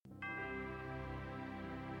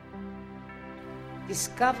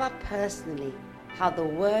Discover personally how the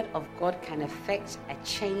Word of God can affect a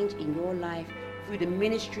change in your life through the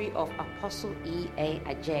ministry of Apostle E.A.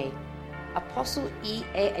 Adjei. Apostle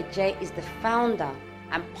E.A. Adjei is the founder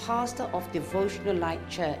and pastor of Devotional Light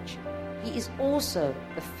Church. He is also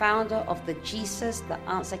the founder of the Jesus the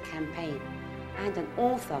Answer campaign and an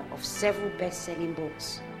author of several best-selling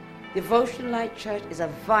books. Devotional Light Church is a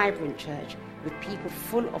vibrant church with people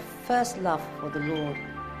full of first love for the Lord.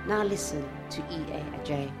 Now listen to E.A.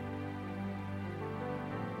 Adjei.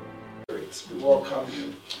 We welcome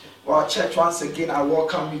you. Well, church, once again, I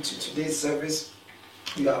welcome you to today's service.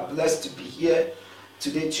 You are blessed to be here.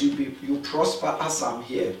 Today you prosper as I'm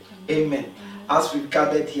here. Amen. As we've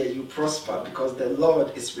gathered here, you prosper because the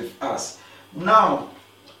Lord is with us. Now,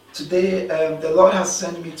 today, the Lord has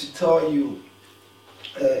sent me to tell you,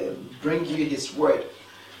 bring you His word.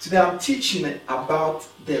 Today, I'm teaching about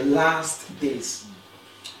the last days.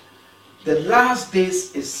 The last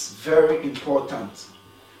days is very important.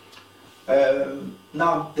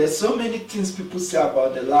 Now, there's so many things people say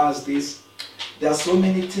about the last days. There are so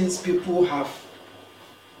many things people have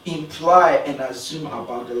implied and assumed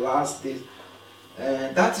about the last days.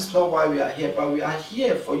 That is not why we are here, but we are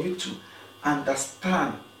here for you to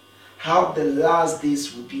understand how the last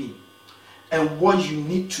days will be and what you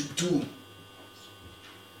need to do.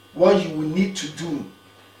 What you will need to do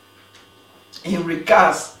in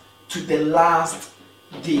regards to the last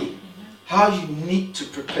day. How you need to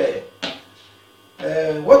prepare.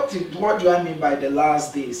 What do I mean by the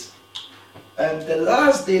last days? The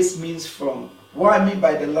last days means from, what I mean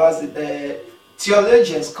by the last day,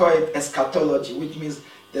 theologians call it eschatology, which means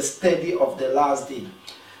the study of the last day.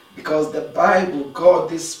 Because the Bible,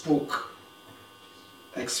 God spoke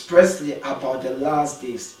expressly about the last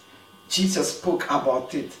days. Jesus spoke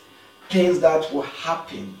about it. Things that will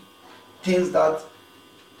happen. Things that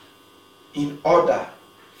in order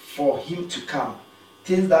for Him to come.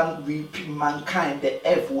 Things that we, mankind, the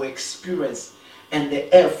earth will experience and the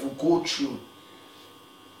earth will go through.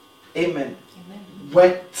 Amen.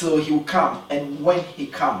 When till He will come and when He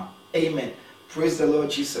come. Amen. Praise the Lord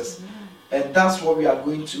Jesus. Amen. And that's what we are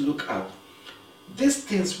going to look at. These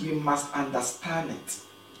things we must understand it.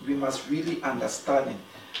 We must really understand it.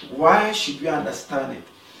 Why should we understand it?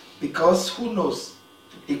 Because who knows?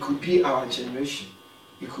 It could be our generation.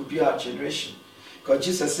 It could be our generation. Because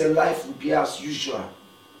Jesus said life will be as usual.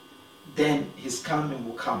 Then His coming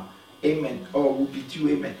will come. Amen. Or will be due.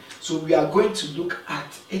 Amen. So we are going to look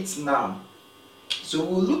at it now. So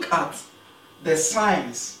we'll look at the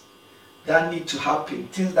signs that need to happen.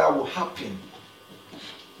 Things that will happen.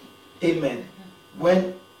 Amen.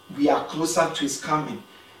 When we are closer to His coming.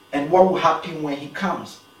 And what will happen when He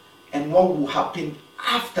comes. And what will happen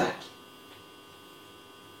after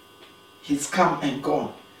He's come and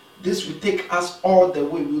gone. This will take us all the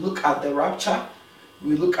way. We look at the rapture.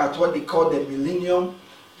 We look at what they call the millennium.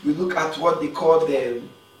 We look at what they call the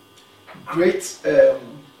great,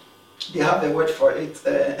 they have the word for it,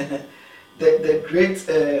 the great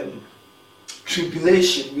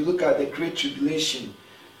tribulation. We look at the great tribulation.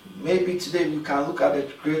 Maybe today we can look at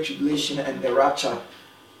the great tribulation and the rapture.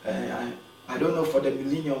 I don't know for the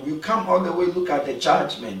millennium. We come all the way look at the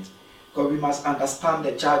judgment. Because we must understand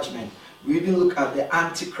the judgment. We even look at the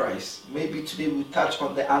Antichrist. Maybe today we touch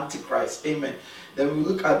on the Antichrist. Amen. Then we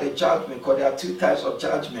look at the judgment, because there are two types of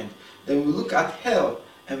judgment. Then we look at hell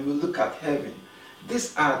and we look at heaven.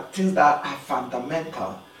 These are things that are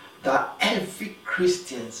fundamental, that every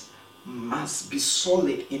Christian must be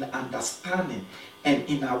solid in understanding and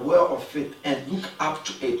in aware of it and look up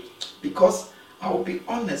to it. Because I will be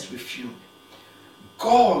honest with you,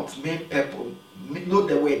 God's main purpose, know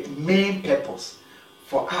the word main purpose,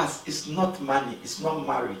 for us, it's not money, it's not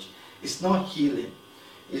marriage, it's not healing,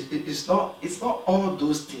 it's not all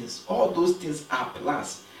those things. All those things are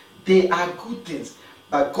plus. They are good things.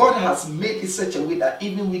 But God has made it such a way that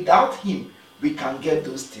even without Him, we can get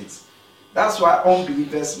those things. That's why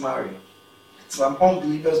unbelievers marry. Some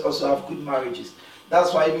unbelievers also have good marriages.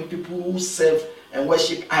 That's why even people who serve and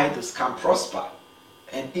worship idols can prosper.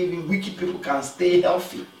 And even wicked people can stay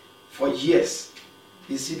healthy for years.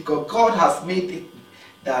 You see, because God has made it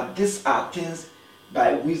that these are things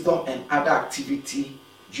by wisdom and other activity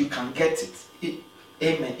you can get it.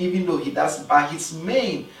 Amen. Even though He does, by His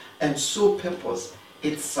main and sole purpose,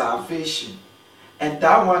 it's salvation. And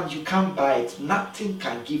that one you can't buy it. Nothing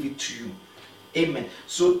can give it to you. Amen.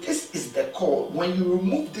 So this is the core. When you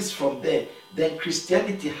remove this from there, then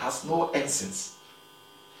Christianity has no essence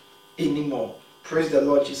anymore. Praise the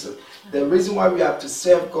Lord Jesus. The reason why we are to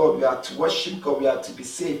serve God, we are to worship God, we are to be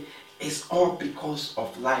saved, is all because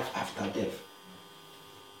of life after death.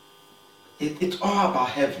 It's all about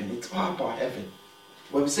heaven. It's all about heaven.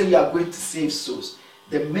 When we say we are going to save souls,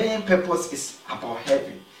 the main purpose is about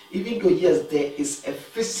heaven. Even though, yes, there is a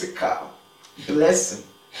physical blessing.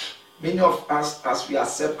 Many of us, as we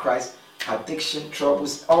accept Christ, addiction,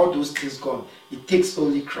 troubles, all those things gone. It takes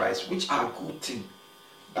only Christ, which are good things.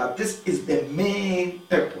 But this is the main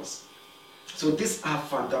purpose. So these are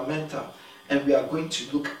fundamental, and we are going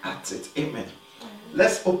to look at it. Amen.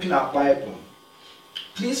 Let's open our Bible.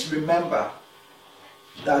 Please remember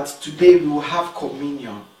that today we will have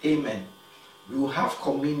communion. Amen. We will have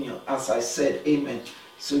communion, as I said. Amen.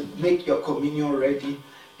 So make your communion ready.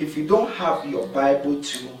 If you don't have your Bible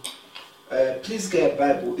too, please get a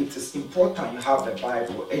Bible. It is important you have a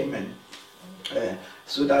Bible. Amen.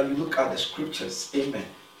 So that you look at the scriptures. Amen.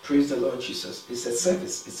 Praise the Lord Jesus. It's a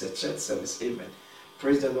service. It's a church service. Amen.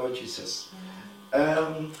 Praise the Lord Jesus.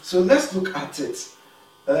 So let's look at it.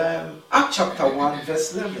 Acts chapter 1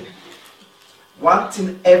 verse 11. One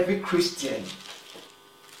thing every Christian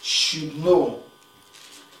should know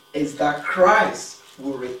is that Christ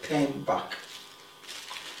will return back.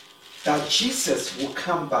 That Jesus will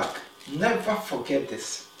come back. Never forget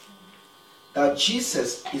this. That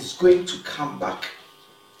Jesus is going to come back.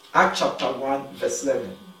 Acts chapter 1 verse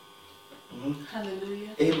 11. Hallelujah.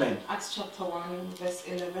 Amen. Acts chapter 1 verse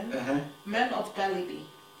 11. Men of Galilee,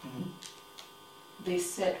 they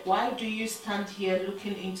said, why do you stand here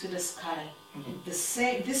looking into the sky? This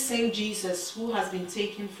same Jesus who has been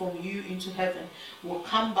taken from you into heaven will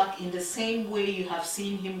come back in the same way you have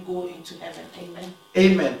seen him go into heaven. Amen.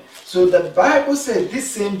 Amen. So the Bible says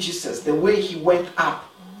this same Jesus, the way he went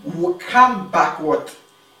up, will come back what?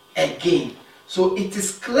 Again. So it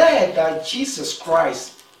is clear that Jesus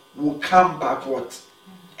Christ will come back what?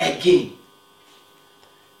 Again.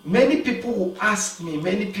 Many people will ask me,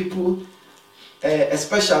 many people,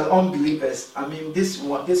 especially unbelievers, I mean, these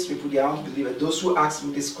people, they are unbelievers. Those who ask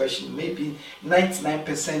me this question, maybe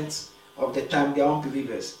 99% of the time they are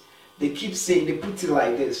unbelievers. They keep saying, they put it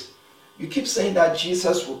like this. You keep saying that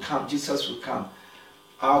Jesus will come, Jesus will come.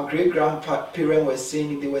 Our great-grandparents were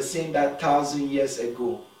saying, they were saying that 1,000 years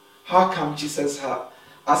ago. How come Jesus,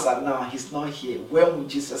 as of now, he's not here? When will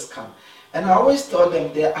Jesus come? And I always tell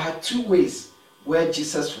them there are two ways where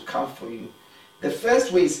Jesus will come for you. The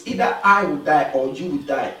first way is either I will die or you will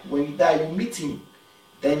die. When you die, you meet him,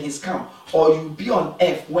 then he's come. Or you'll be on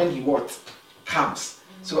earth when he what? Comes.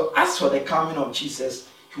 So as for the coming of Jesus,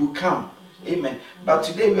 he will come. Amen. But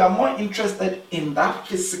today we are more interested in that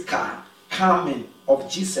physical coming of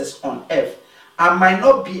Jesus on earth. I might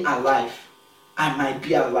not be alive. I might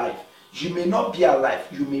be alive. You may not be alive.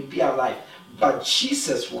 You may be alive. But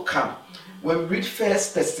Jesus will come. When we read 1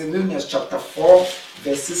 Thessalonians chapter 4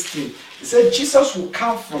 verse 16, it said Jesus will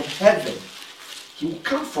come from heaven. He will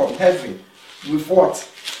come from heaven with what?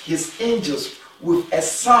 His angels, with a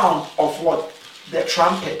sound of what? The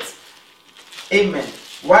trumpet. Amen.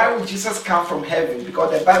 Why would Jesus come from heaven?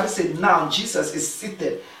 Because the Bible said now Jesus is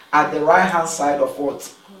seated at the right hand side of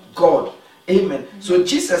what? God. Amen. So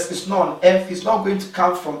Jesus is not on earth. He's not going to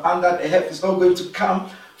come from under the earth. He's not going to come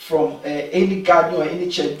from any garden or any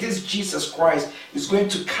church. This Jesus Christ is going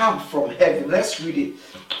to come from heaven. Let's read it.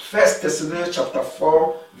 1 Thessalonians chapter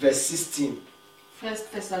 4 verse 16. 1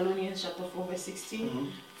 Thessalonians chapter 4 verse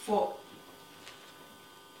 16. For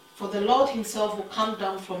the Lord himself will come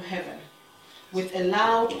down from heaven with a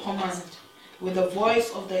loud command, with the voice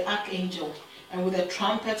of the archangel, and with a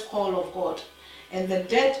trumpet call of God. And the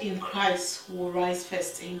dead in Christ will rise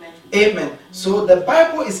first. Amen. Amen. So the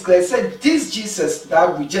Bible is clear. It said this Jesus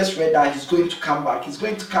that we just read that he's going to come back. He's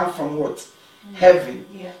going to come from what? Heaven.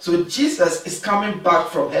 Yeah. So Jesus is coming back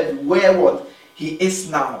from heaven. Where what? He is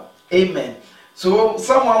now. Amen. So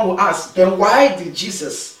someone will ask, then why did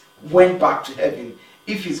Jesus went back to heaven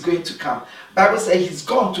if he's going to come? Bible says he's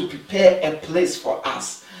gone to prepare a place for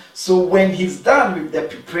us. So when he's done with the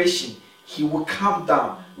preparation, he will come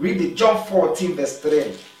down. Read it, John 14 verse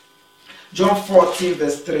 3. John 14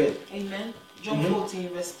 verse 3. Amen. John 14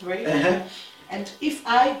 verse 3. And if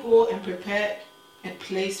I go and prepare a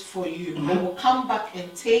place for you, I will come back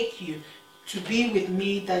and take you to be with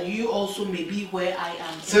me, that you also may be where I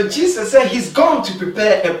am. So Jesus said he's gone to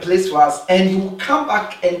prepare a place for us, and he will come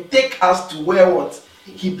back and take us to where what?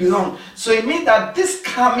 He belongs. So it means that this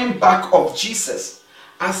coming back of Jesus,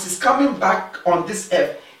 as he's coming back on this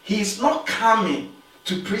earth, he is not coming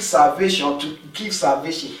to preach salvation, to give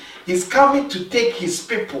salvation. He's coming to take his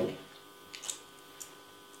people,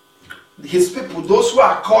 those who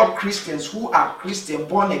are called Christians, who are Christian,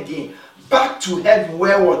 born again, back to heaven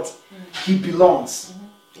where what? He belongs.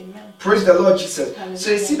 Amen. Praise the Lord Jesus. Hallelujah.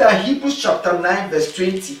 So you see that Hebrews chapter 9 verse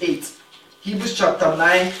 28. Hebrews chapter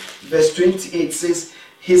 9 verse 28 says,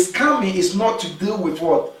 his coming is not to deal with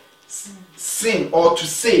what? Sin, or to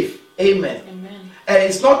save. Amen. Amen.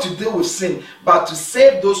 It's not to deal with sin, but to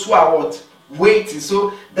save those who are what? Waiting.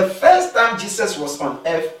 So the first time Jesus was on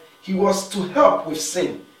earth, he was to help with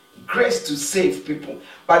sin, grace to save people.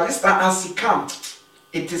 But this time as he comes,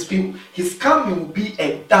 it is people, his coming will be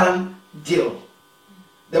a done deal.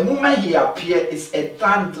 The moment he appears, it's a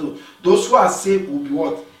done deal. Those who are saved will be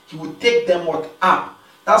what? He will take them what? Up.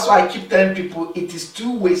 That's why I keep telling people it is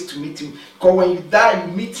two ways to meet him. Because when you die,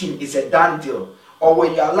 you meet him, it's a done deal. Or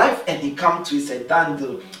when you are alive and he comes to, it's a done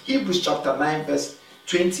deal. Hebrews chapter 9 verse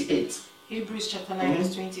 28. Hebrews chapter 9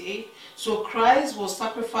 verse 28. So Christ was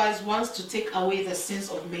sacrificed once to take away the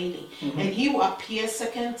sins of many. And he will appear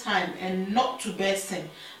second time, and not to bear sin,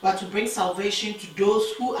 but to bring salvation to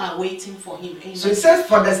those who are waiting for him. Amen. So it says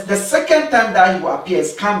for the second time that he will appear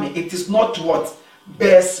is coming. It is not to what?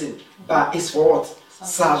 Bear sin, but it's for what?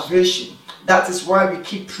 Salvation. That is why we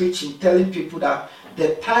keep preaching, telling people that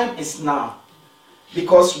the time is now.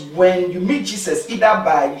 Because when you meet Jesus, either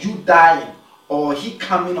by you dying or he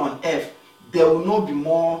coming on earth, there will not be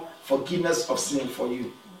more forgiveness of sin for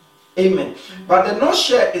you. Amen. But the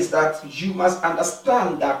nutshell is that you must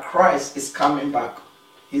understand that Christ is coming back.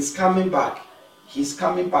 He's coming back. He's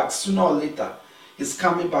coming back sooner or later. He's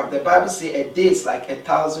coming back. The Bible says a day is like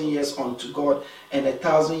 1,000 years unto God, and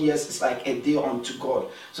 1,000 years is like a day unto God.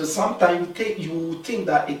 So sometimes you think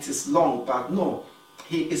that it is long, but no,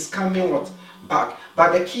 he is coming what? Back.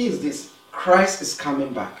 But the key is this: Christ is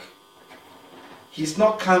coming back. He's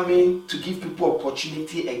not coming to give people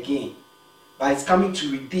opportunity again, but he's coming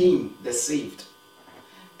to redeem the saved.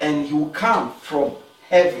 And he will come from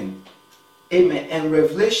heaven. Amen. And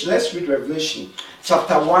Revelation, let's read Revelation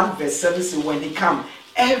chapter 1 verse 7 says, when he comes,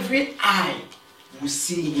 every eye will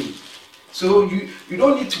see him. So you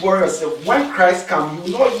don't need to worry yourself. When Christ comes,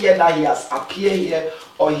 you will not hear that he has appeared here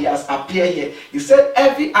or he has appeared here. He said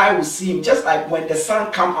every eye will see him. Just like when the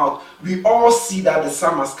sun comes out, we all see that the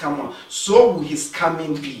sun has come out. So will his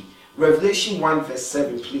coming be. Revelation 1 verse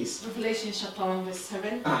 7, please. Revelation chapter 1 verse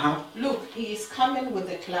 7. Look, he is coming with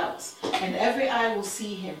the clouds, and every eye will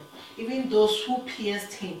see him, even those who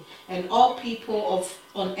pierced him, and all people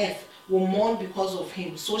on earth will mourn because of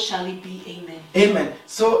him. So shall it be. Amen. Amen.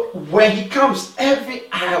 So when he comes, every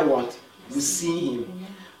eye will see him. Amen.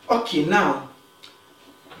 Okay, now,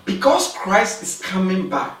 because Christ is coming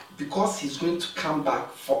back, because he's going to come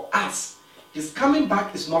back for us, his coming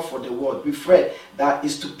back is not for the world. We've read that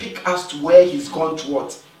is to pick us to where he's gone to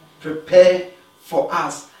what? Prepare for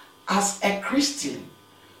us. As a Christian,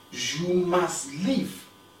 you must live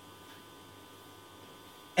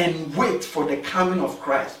and wait for the coming of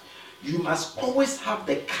Christ. You must always have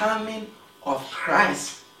the coming of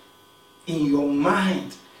Christ in your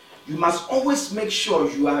mind. You must always make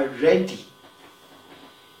sure you are ready.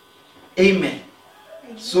 Amen.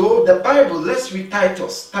 So the Bible, let's read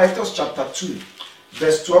Titus chapter 2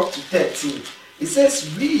 verse 12 to 13. It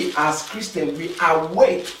says we as Christians, we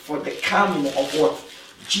await for the coming of what?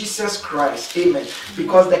 Jesus Christ. Amen.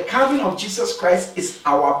 Because the coming of Jesus Christ is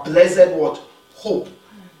our blessed what? Hope.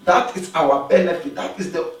 That is our benefit. That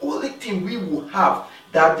is the only thing we will have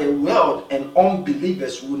that the world and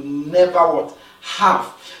unbelievers will never what?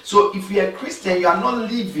 Have. So if you are a Christian, you are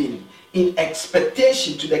not living in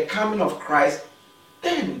expectation to the coming of Christ,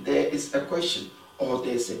 then there is a question or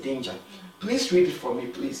there is a danger. Please read it for me,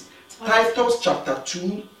 please. Titus chapter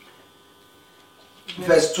 2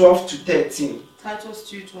 verse 12 to 13. Titus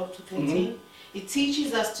 2, 12 to 13. It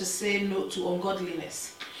teaches us to say no to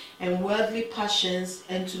ungodliness and worldly passions,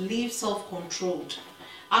 and to live self-controlled,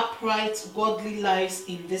 upright, godly lives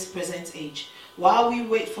in this present age, while we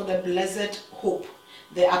wait for the blessed hope,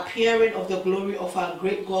 the appearing of the glory of our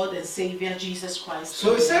great God and Savior Jesus Christ.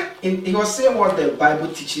 So he said, he was saying what the Bible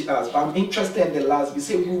teaches us, but I'm interested in the last. We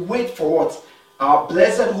say we wait for what? Our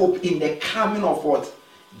blessed hope in the coming of what?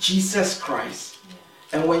 Jesus Christ.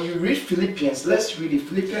 Yeah. And when you read Philippians, let's read it.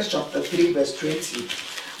 Philippians chapter 3 verse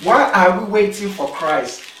 20. Why are we waiting for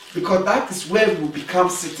Christ? Because that is where we will become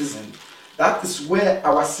citizens. That is where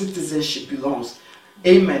our citizenship belongs.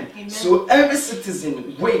 Amen. Amen. So every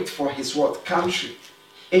citizen wait for his what? Country.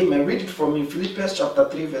 Amen. Read it for me. Philippians chapter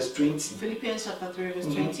 3 verse 20. Philippians chapter 3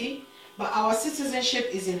 verse 20. But our citizenship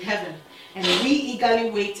is in heaven, and we eagerly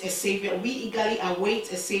await a Savior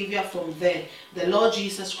from there, the Lord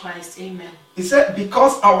Jesus Christ. Amen. He said,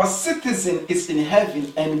 because our citizen is in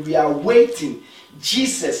heaven and we are waiting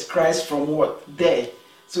Jesus Christ from what? There.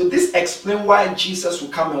 So this explains why Jesus will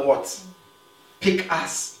come and what? Pick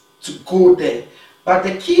us to go there. But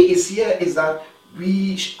the key is here is that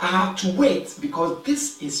we are to wait, because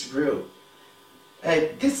this is real.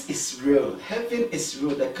 This is real. Heaven is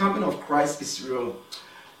real. The coming of Christ is real.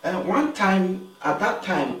 One time, at that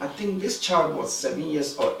time, I think this child was 7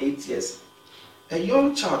 years or 8 years. A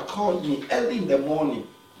young child called me early in the morning.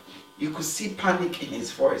 You could see panic in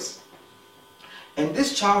his voice. And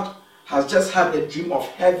this child has just had a dream of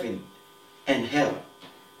heaven and hell.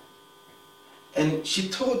 And she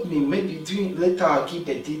told me, maybe later I'll give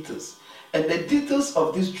the details. And the details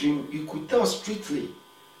of this dream, you could tell strictly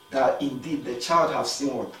that indeed the child has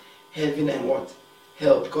seen what? Heaven and what?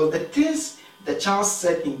 Hell. Because the things the child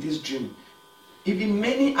said in this dream, even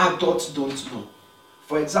many adults don't know.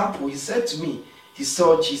 For example, he said to me, he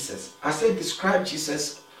saw Jesus. I said, describe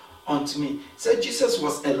Jesus unto me. He said, Jesus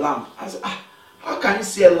was a lamb. I said, how can you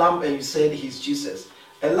see a lamb and you said he's Jesus?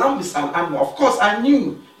 A lamb is an animal. Of course, I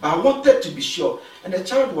knew, but I wanted to be sure. And the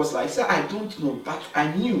child was like, he said, I don't know, but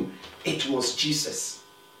I knew it was Jesus.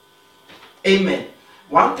 Amen.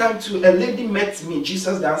 One time too, a lady met me,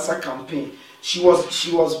 Jesus the Answer campaign. She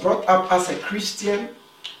was brought up as a Christian,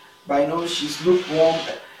 but she's lukewarm,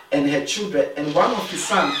 and her children. And one of his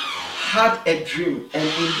sons had a dream, and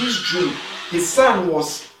in this dream, his son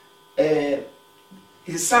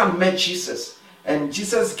met Jesus, and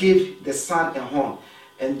Jesus gave the son a horn,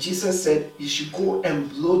 and Jesus said, "You should go and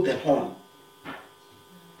blow the horn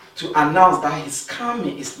to announce that his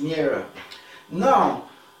coming is nearer." Now,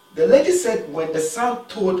 the lady said when the son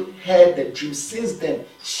told her the dream, since then,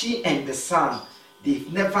 she and the son,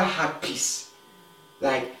 they've never had peace.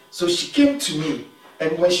 So she came to me,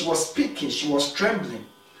 and when she was speaking, she was trembling.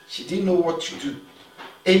 She didn't know what to do.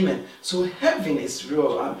 Amen. So heaven is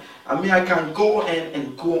real. I can go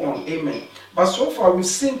and go on. Amen. But so far, we've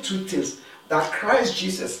seen two things. That Christ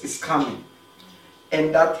Jesus is coming,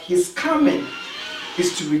 and that his coming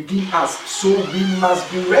is to redeem us. So we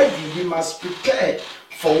must be ready. We must prepare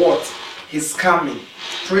for what? His coming.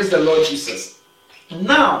 Praise the Lord Jesus.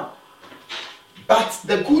 Now, but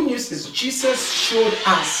the good news is Jesus showed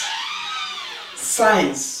us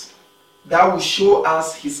signs that will show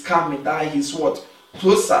us his coming, that he's what?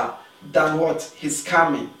 Closer than what? His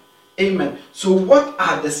coming. Amen. So what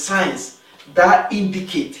are the signs that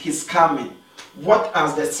indicate his coming? What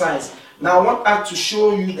are the signs? Now I want us to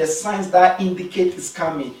show you the signs that indicate his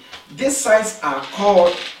coming. These signs are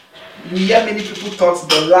called, we hear many people talk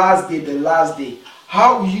the last day, the last day.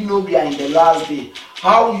 How will you know we are in the last day?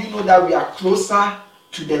 How will you know that we are closer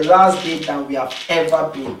to the last day than we have ever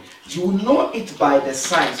been? You will know it by the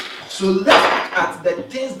signs. So let's look at the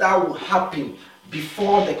things that will happen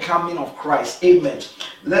before the coming of Christ. Amen.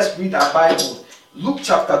 Let's read our Bible. Luke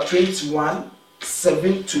chapter 21,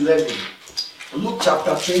 7 to 11. Luke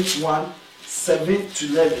chapter 21, 7 to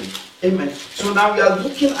 11. Amen. So now we are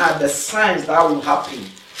looking at the signs that will happen.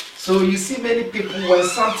 So you see many people, when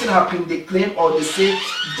something happens, they claim or they say,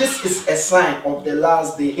 this is a sign of the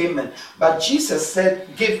last day. Amen. But Jesus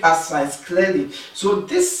said, give us signs clearly. So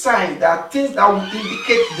this sign, there are things that will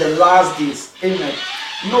indicate the last days. Amen.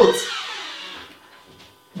 Note,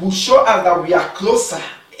 will show us that we are closer.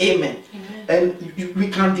 Amen. Amen. And we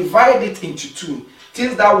can divide it into two.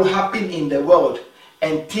 Things that will happen in the world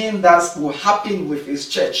and things that will happen with his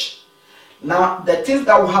church. Now, the things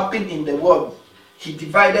that will happen in the world, he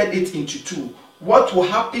divided it into two. What will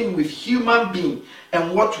happen with human being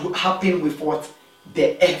and what will happen with what?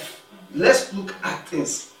 The earth. Let's look at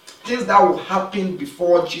things. Things that will happen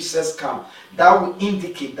before Jesus comes. That will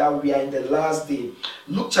indicate that we are in the last day.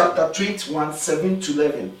 Luke chapter 21, 7 to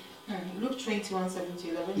 11. Luke 21, 7 to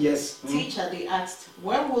 11. Yes. Teacher, they asked,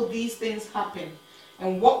 when will these things happen?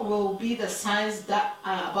 And what will be the signs that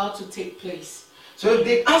are about to take place? So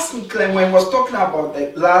they asked me, Clem, when I was talking about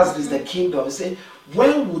the last is the kingdom, they say,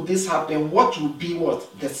 when will this happen? What will be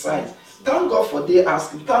what? The signs. Thank God for they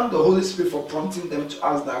asking. Thank the Holy Spirit for prompting them to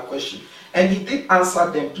ask that question. And he did answer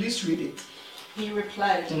them. Please read it. He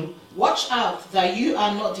replied, watch out that you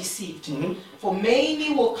are not deceived. For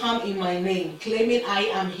many will come in my name, claiming I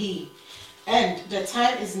am he. And the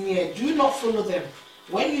time is near. Do not follow them.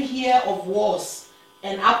 When you hear of wars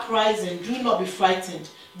and uprising, do not be frightened.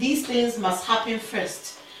 These things must happen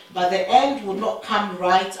first, but the end will not come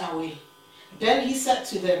right away. Then he said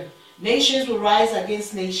to them, nations will rise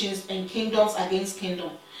against nations and kingdoms against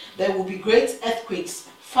kingdoms. There will be great earthquakes,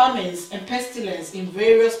 famines, and pestilence in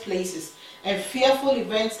various places, and fearful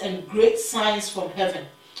events and great signs from heaven.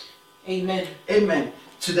 Amen. Amen.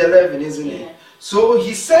 To the 11, isn't it? Yeah. So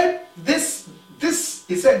he said this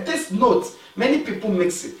note, many people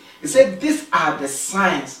mix it. He said these are the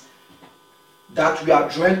signs that we are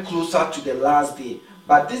drawing closer to the last day.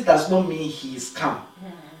 But this does not mean he is come.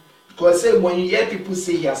 Because I say when you hear people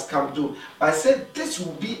say he has come to, but I said this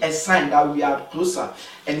will be a sign that we are closer.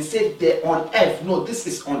 And he said they're on earth. No, this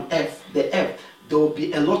is on earth. The earth. There will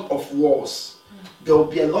be a lot of wars. There will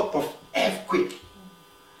be a lot of earthquake.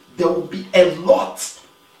 There will be a lot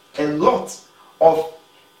of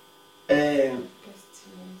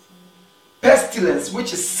pestilence,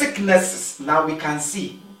 which is sicknesses. Now we can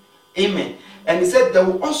see. Amen. And he said there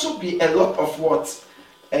will also be a lot of what?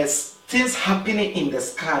 Things happening in the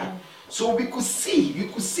sky. So you could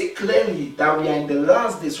see clearly that we are in the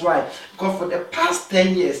last days. Why? Because for the past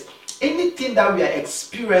 10 years, anything that we are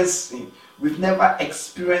experiencing, we've never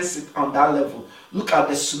experienced it on that level. Look at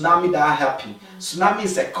the tsunami that happened. Tsunami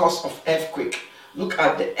is a cause of earthquake. Look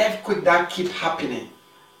at the earthquake that keep happening.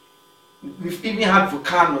 We've even had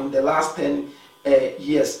volcano in the last 10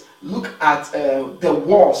 years. Look at the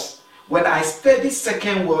wars. When I studied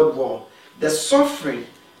Second World War, the suffering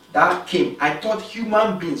that came, I thought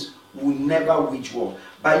human beings would never wage war.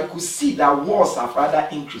 But you could see that wars have rather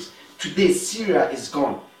increased. Today, Syria is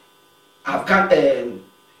gone.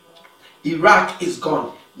 Iraq is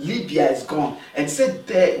gone. Libya is gone. And said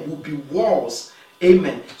there will be wars.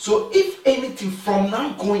 Amen. So if anything, from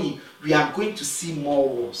now going, we are going to see more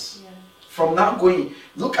wars. Yeah. From now going,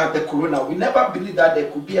 look at the corona. We never believed that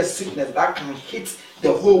there could be a sickness that can hit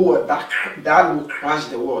the whole world, that will crash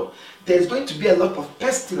the world. There's going to be a lot of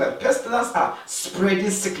pestilence. Pestilence are spreading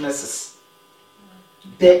sicknesses.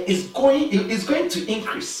 It is going to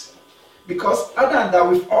increase. Because other than that,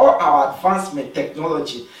 with all our advancement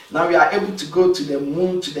technology, now we are able to go to the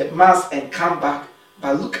moon, to the Mars, and come back.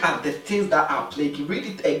 But look at the things that are plaguing. Read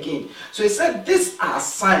it again. So he said, these are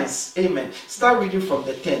signs. Amen. Start reading from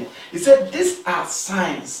the 10. He said, these are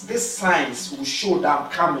signs. These signs will show that I'm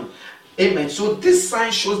coming. Amen. So this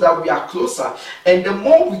sign shows that we are closer. And the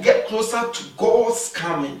more we get closer to God's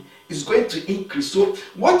coming, it's going to increase. So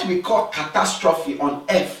what we call catastrophe on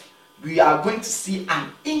earth, we are going to see an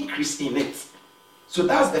increase in it. So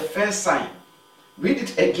that's the first sign. Read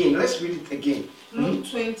it again. Let's read it again. Luke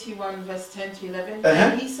 21 verse 10 to 11.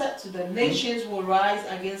 And he said to them, nations will rise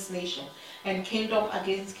against nation, and kingdom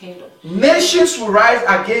against kingdom. Nations will rise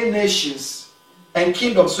against nations and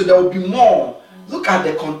kingdoms. So there will be more. Look at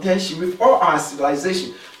the contention with all our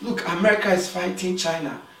civilization. Look, America is fighting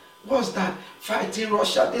China. What's that? Fighting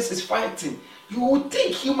Russia. This is fighting. You would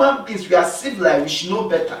think human beings, we are civilized, we should know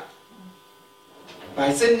better. But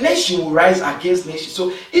I say nation will rise against nation.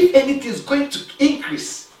 So if anything is going to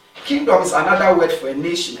increase, kingdom is another word for a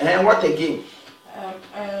nation. And what again?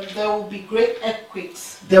 There will be great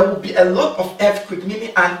earthquakes. There will be a lot of earthquake,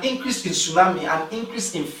 meaning an increase in tsunami, an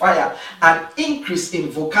increase in fire, an increase in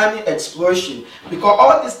volcanic explosion. Because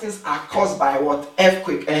all these things are caused by what?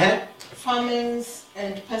 Earthquake. Famines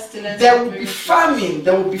and pestilence. There will be famine.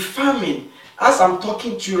 There will be famine. As I'm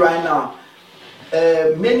talking to you right now,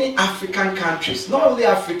 many African countries, not only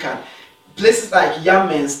African, places like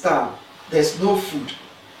Yemen, there's no food.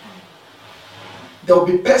 There will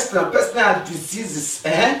be pestilence diseases,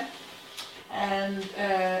 and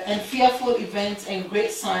fearful events and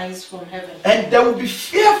great signs from heaven. And there will be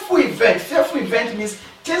fearful events. Fearful event means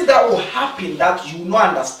things that will happen that you will not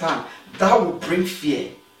understand. That will bring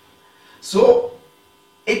fear. So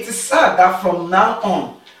it is sad that from now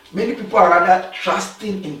on, many people are rather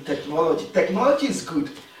trusting in technology. Technology is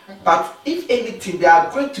good, but if anything, there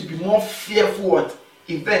are going to be more fearful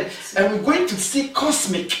events, and we're going to see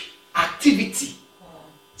cosmic activity.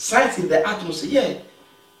 Signs in the atmosphere.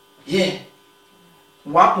 Yeah.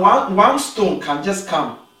 One stone can just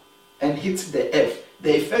come and hit the earth.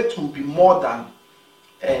 The effect will be more than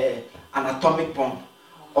an atomic bomb,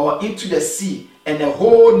 or into the sea, and a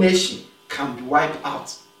whole nation can be wiped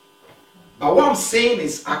out. But what I'm saying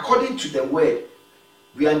is, according to the word,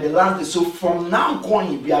 we are in the last day. So from now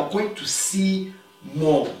going, we are going to see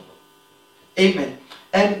more. Amen.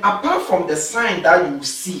 And apart from the sign that you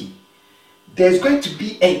see, there's going to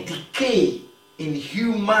be a decay in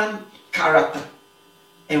human character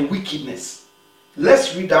and wickedness.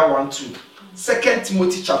 Let's read that one too. 2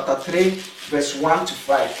 Timothy chapter 3 verse 1 to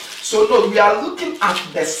 5. So look, we are looking at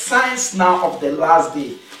the signs now of the last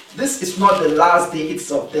day. This is not the last day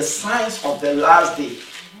itself, the signs of the last day.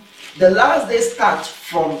 The last day starts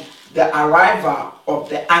from the arrival of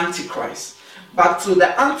the Antichrist. But till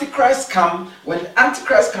the Antichrist comes, when the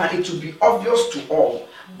Antichrist comes, it will be obvious to all.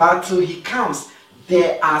 But till he comes,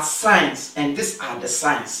 there are signs, and these are the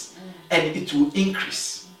signs, and it will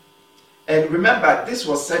increase. And remember, this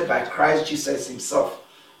was said by Christ Jesus himself.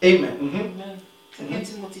 Amen. Amen. 2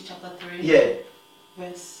 Timothy chapter 3. Yeah.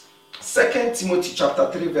 Verse. 2 Timothy chapter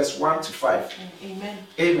 3 verse 1 to 5. Amen.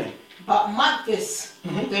 Amen. But mark this.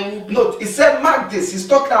 There will be. No, he said mark this. He's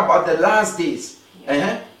talking about the last days.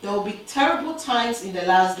 There will be terrible times in the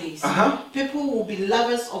last days. People will be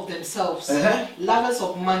lovers of themselves, lovers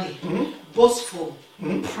of money, boastful,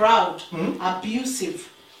 proud,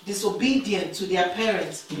 abusive, disobedient to their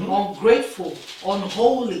parents, ungrateful,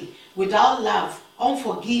 unholy, without love,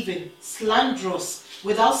 unforgiving, slanderous,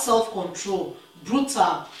 without self-control,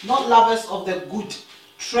 brutal, not lovers of the good,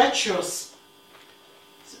 treacherous,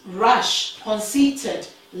 rash, conceited,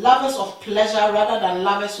 lovers of pleasure rather than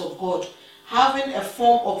lovers of God, having a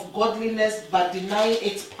form of godliness but denying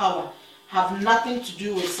its power, have nothing to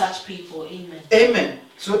do with such people. Amen. Amen.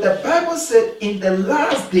 So the Bible said in the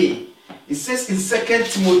last day, it says in 2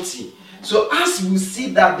 Timothy, so as we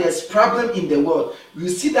see that there's problem in the world, we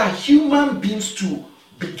see that human beings too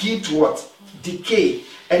begin to what? Decay.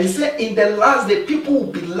 And he said in the last day, people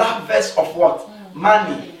will be lovers of what?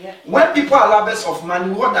 Money. When people are lovers of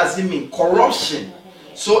money, what does it mean? Corruption.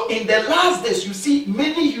 So in the last days, you see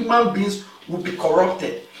many human beings will be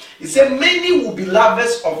corrupted. He said many will be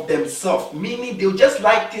lovers of themselves, meaning they'll just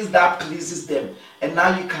like things that pleases them. And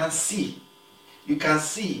now you can see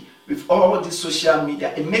with all the social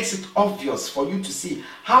media, it makes it obvious for you to see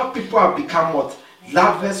how people have become what?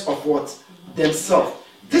 Lovers of what? Themselves.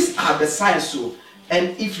 These are the signs. So, and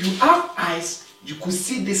if you have eyes, you could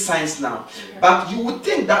see these signs now. But you would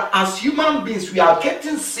think that as human beings, we are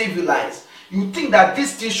getting civilized. You think that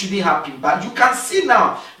this thing shouldn't happen, but you can see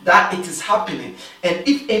now that it is happening. And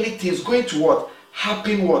if anything is going to what?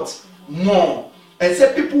 Happen what? More. And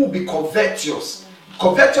say people will be covetous.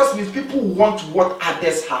 Covetous means people who want what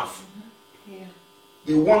others have.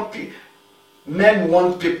 They want men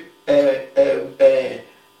want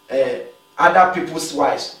other people's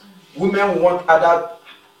wives. Women want other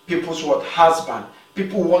people's what? Husband.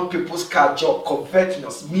 People want people's car, job,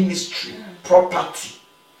 covetousness, ministry, property.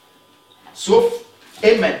 So,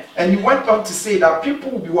 amen. And he went on to say that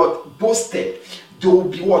people will be what? Boasted. They will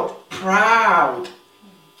be what? Proud.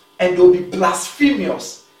 And they will be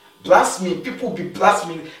blasphemous. Blasphemy. People will be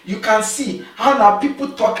blaspheming. You can see how now people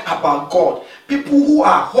talk about God. People who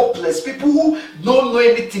are hopeless. People who don't know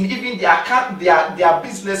anything. Even their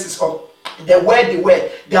businesses or where they were,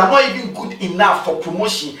 they are not even good enough for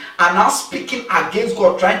promotion, are now speaking against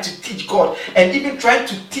God, trying to teach God, and even trying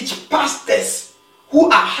to teach pastors who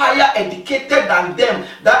are higher educated than them,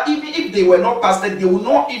 that even if they were not pastors, they will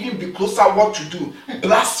not even be closer what to do.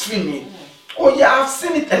 Blasphemy. Oh yeah, I've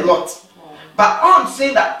seen it a lot. But I'm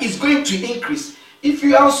saying that it's going to increase. If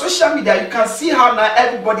you are on social media, you can see how now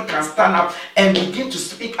everybody can stand up and begin to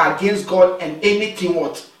speak against God and anything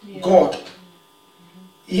what? God.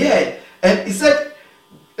 Yeah. And he said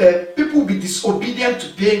people will be disobedient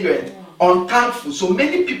to parents, unthankful. So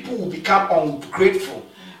many people will become ungrateful.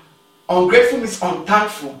 Ungrateful means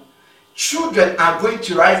unthankful. Children are going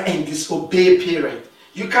to rise and disobey parents.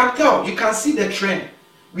 You can tell, you can see the trend.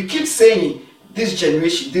 We keep saying this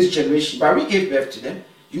generation, but we gave birth to them.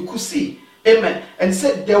 You could see. Amen. And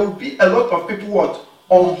said there will be a lot of people what?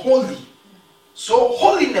 Unholy. So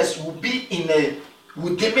holiness will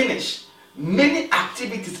will diminish. Many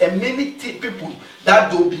activities and many people that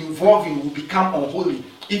they'll be involved in will become unholy.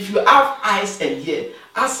 If you have eyes and ears,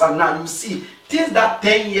 as of now, you see things that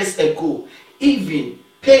 10 years ago, even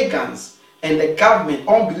pagans and the government,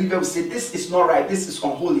 unbelievers will say this is not right, this is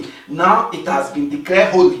unholy. Now it has been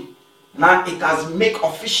declared holy. Now it has made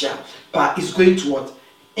official, but it's going to what?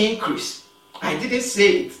 Increase. I didn't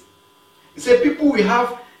say it. It said people will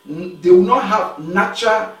have, they will not have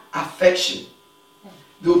natural affection.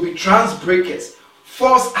 There will be trans breakers,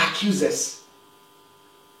 false accusers,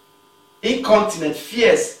 incontinent,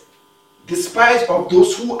 fierce, despised of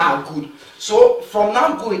those who are good. So from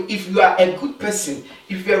now going, if you are a good person,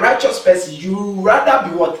 if you're a righteous person, you would rather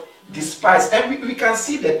be what? Despised. And we can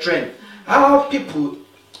see the trend. How people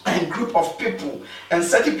and group of people and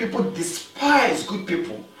certain people despise good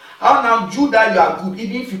people. How now you that you are good,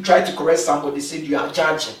 even if you try to correct somebody, they say you are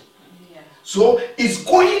judging. So it's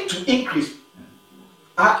going to increase.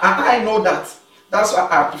 I know that. That's why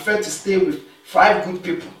I prefer to stay with 5 good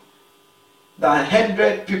people than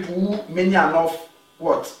 100 people who many are not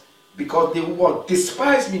what? Because they will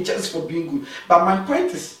despise me just for being good. But my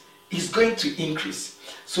point is, it's going to increase.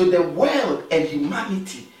 So the world and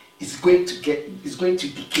humanity is going to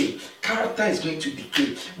decay. Character is going to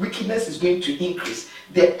decay. Wickedness is going to increase.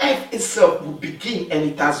 The earth itself will begin, and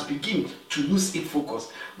it has begun to lose its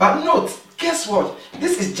focus. But note, guess what?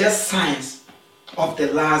 This is just signs of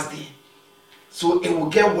the last day. So it will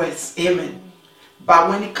get worse. Amen. But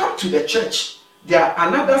when it comes to the church, there are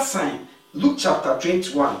another sign. Luke chapter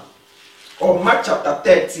 21 or Mark chapter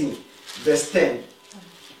 13 verse 10.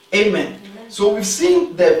 Amen. So we've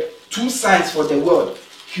seen the two signs for the world.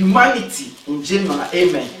 Humanity in general.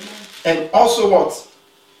 Amen. And also what?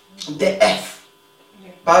 The earth.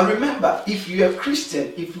 But remember, if you're a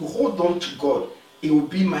Christian, if you hold on to God, it will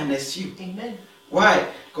be minus you. Amen. Why?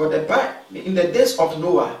 Because in the days of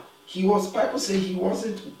Noah, Bible says he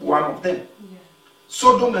wasn't one of them. Yeah.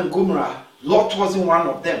 Sodom and Gomorrah, Lot wasn't one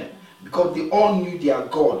of them, because they all knew their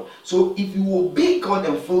God. So if you obey God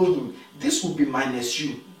and follow him, this will be minus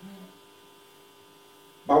you.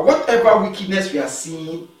 But whatever wickedness we are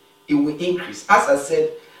seeing, it will increase. As I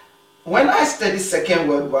said, when I studied Second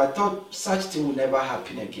World War, I thought such thing will never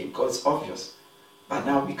happen again, because it's obvious. But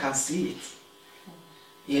now we can see it.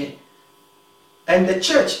 Yeah. And the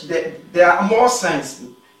church, there are more signs.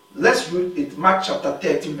 Let's read it. Mark chapter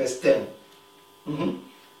 13, verse 10. Mm-hmm.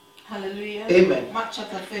 Hallelujah. Amen. Mark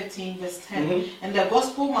chapter 13, verse 10. Mm-hmm. And the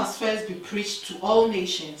gospel must first be preached to all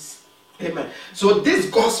nations. Amen. So this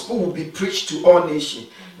gospel will be preached to all nations.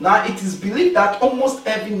 Mm-hmm. Now it is believed that almost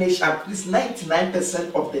every nation, at least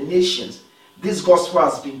 99% of the nations, this gospel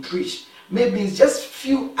has been preached. Maybe it's just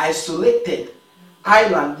few isolated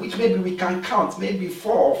islands, which maybe we can count, maybe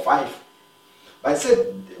 4 or 5. But I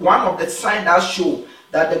said one of the signs that show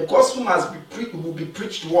that the gospel will be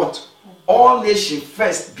preached to what? All nations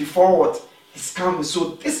first before what is coming.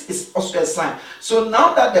 So this is also a sign. So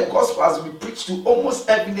now that the gospel has been preached to almost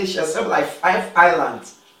every nation, except like 5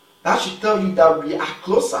 islands, that should tell you that we are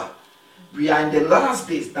closer. We are in the last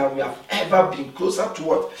days that we have ever been closer to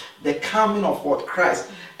what? The coming of what?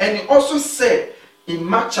 Christ. And he also said in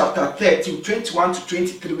Mark chapter 13, 21 to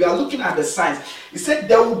 23, we are looking at the signs. He said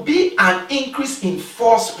there will be an increase in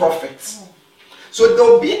false prophets. So there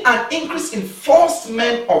will be an increase in false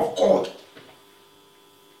men of God.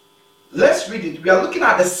 Let's read it. We are looking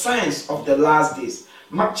at the signs of the last days.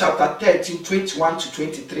 Mark chapter 13, 21 to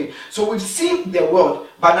 23. So we've seen the world,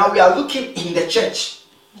 but now we are looking in the church.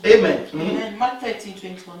 Amen. Mm-hmm. Amen. Mark 13,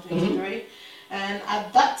 21, 23. Mm-hmm. And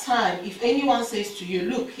at that time, if anyone says to you,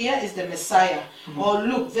 look, here is the Messiah, or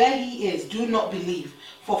look, there he is, do not believe.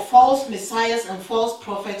 For false messiahs and false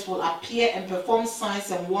prophets will appear and perform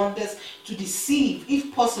signs and wonders to deceive,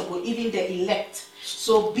 if possible, even the elect.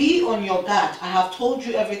 So be on your guard. I have told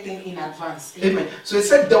you everything in advance. Amen. So it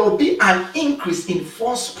said there will be an increase in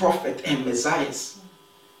false prophet and messiahs.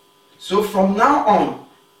 So from now on,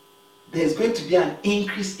 there's going to be an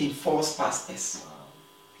increase in false pastors.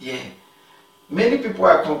 Yeah. Many people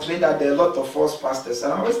are complaining that there are a lot of false pastors,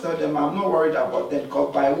 and I always tell them I'm not worried about them,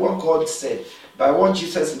 because by what God said, by what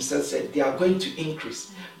Jesus himself said, they are going to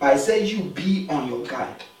increase. But I say you be on your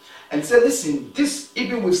guard. And say, listen, this,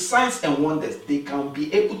 even with signs and wonders, they can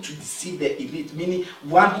be able to deceive the elite, meaning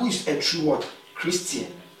one who is a true what? Christian.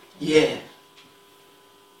 Yeah.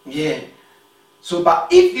 Yeah. So, but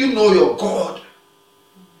if you know your God,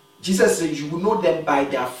 Jesus said you will know them by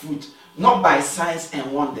their fruit, not by signs and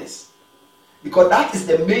wonders. Because that is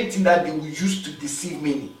the main thing that they will use to deceive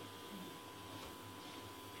many.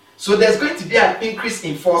 So there's going to be an increase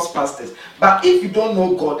in false pastors. But if you don't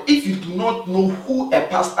know God, if you do not know who a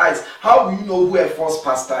pastor is, how will you know who a false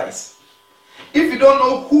pastor is? If you don't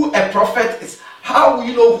know who a prophet is, how will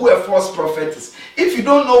you know who a false prophet is? If you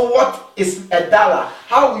don't know what is a dollar,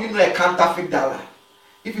 how will you know a counterfeit dollar?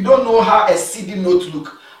 If you don't know how a CD note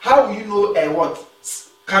looks, how will you know a what?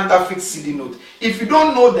 Counterfeit CD note. If you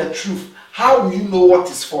don't know the truth, how will you know what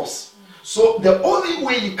is false? So the only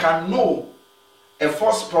way you can know a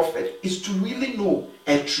false prophet is to really know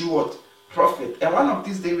a true what? Prophet. And one of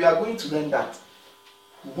these days we are going to learn that.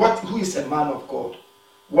 Who is a man of God?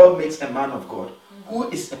 What makes a man of God? Who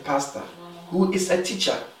is a pastor? Who is a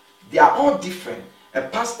teacher? They are all different. A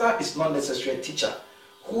pastor is not necessarily a teacher.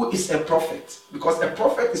 Who is a prophet? Because a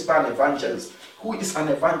prophet is not an evangelist. Who is an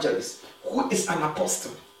evangelist? Who is an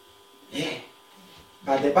apostle? Yeah.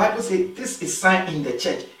 But the Bible says this is sign in the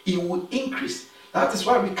church. It will increase. That is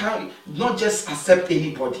why we can't not just accept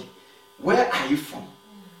anybody. Where are you from?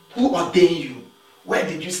 Who ordained you? Where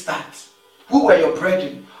did you start? Who were your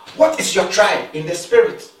brethren? What is your tribe in the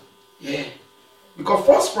spirit? Yeah. Because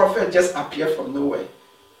false prophets just appear from nowhere.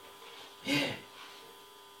 Yeah.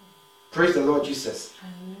 Praise the Lord Jesus.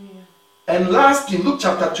 Hallelujah. And lastly, Luke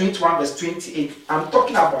chapter 21 verse 28. I'm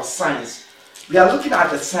talking about signs. We are looking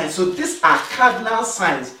at the signs. So these are cardinal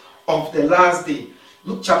signs of the last day.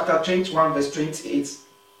 Luke chapter 21 verse 28.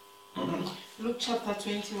 Mm-hmm. Luke chapter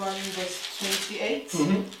 21 verse 28.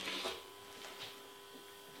 Mm-hmm.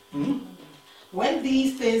 Mm-hmm. When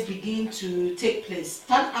these things begin to take place,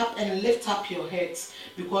 stand up and lift up your heads,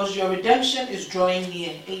 because your redemption is drawing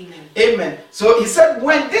near. Amen. Amen. So he said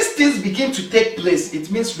when these things begin to take place, it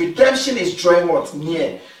means redemption is drawing what?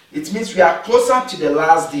 Near. It means we are closer to the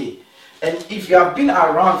last day. And if you have been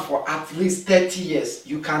around for at least 30 years,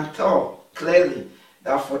 you can tell clearly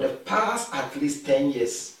that for the past at least 10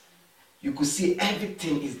 years, you could see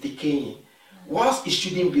everything is decaying. Whilst it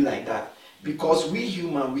shouldn't be like that, because we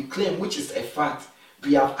human, we claim, which is a fact,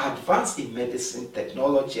 we have advanced in medicine,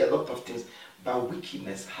 technology, a lot of things, but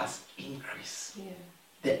wickedness has increased. Yeah.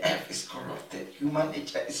 The earth is corrupted, human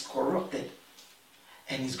nature is corrupted,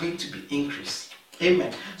 and it's going to be increased.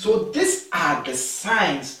 Amen. So these are the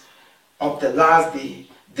signs of the last day.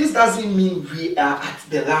 This doesn't mean we are at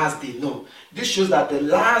the last day. No. This shows that the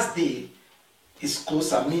last day is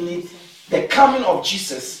closer, meaning the coming of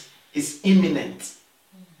Jesus is imminent.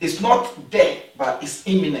 It's not there, but it's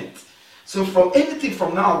imminent. So from anything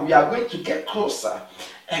from now, we are going to get closer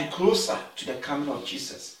and closer to the coming of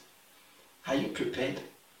Jesus. Are you prepared?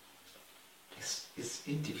 It's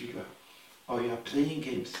individual. Or you are playing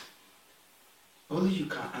games. Only you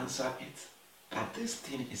can answer it. But this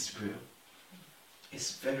thing is real.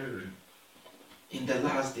 It's very real. In the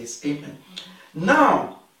last days. Amen.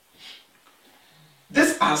 Now,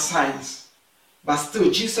 these are signs. But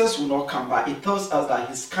still, Jesus will not come back. It tells us that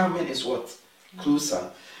his coming is what?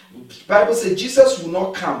 Closer. The Bible says Jesus will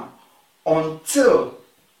not come until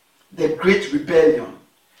the great rebellion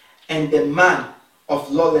and the man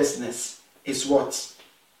of lawlessness is what?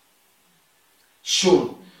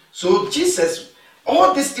 Shown. So Jesus,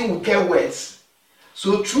 all this thing will get worse.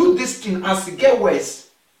 So through this thing, as it gets worse,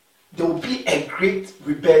 there will be a great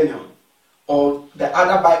rebellion. Or the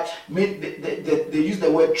other by they use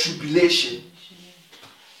the word tribulation.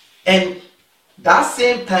 And that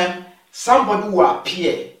same time, somebody will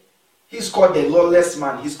appear. He's called the lawless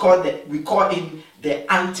man. We call him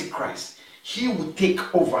the Antichrist. He will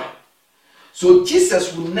take over. So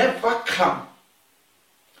Jesus will never come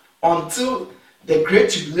until the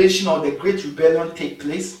great tribulation or the great rebellion take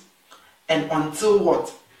place, and until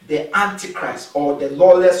what? The Antichrist or the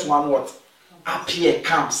lawless one what?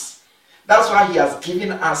 Comes. That's why he has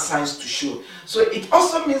given us signs to show. So it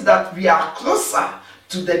also means that we are closer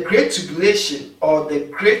to the great tribulation or the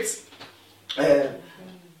great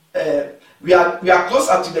we are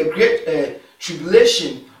closer to the great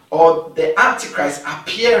tribulation or the Antichrist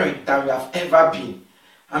appearing than we have ever been.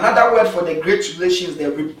 Another word for the great tribulation is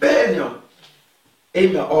the rebellion,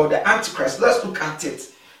 amen, or the Antichrist. Let's look at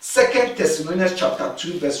it. 2 Thessalonians chapter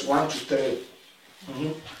 2 verse 1 to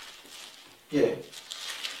 3. Yeah.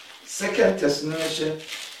 2 Thessalonians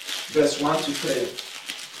verse 1 to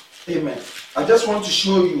 3. Amen. I just want to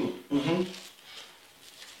show you.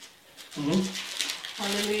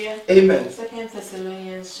 Hallelujah. Amen. 2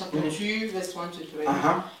 Thessalonians chapter 2 verse 1 to 3.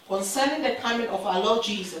 Concerning the coming of our Lord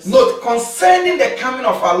Jesus. Note, concerning the coming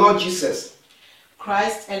of our Lord Jesus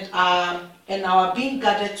Christ and our being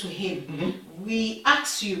gathered to him, we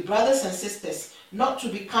ask you, brothers and sisters, not to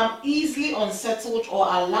become easily unsettled or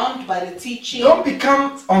alarmed by the teaching. Don't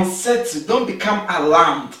become unsettled. Don't become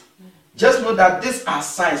alarmed. Just know that these are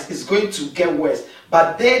signs. It's going to get worse.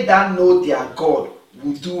 But they that know their God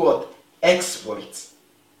will do what? Exploits.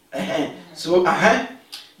 So,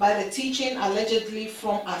 by the teaching allegedly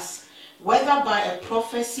from us, whether by a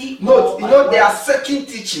prophecy. Note, there are certain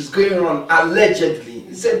teachings going on allegedly.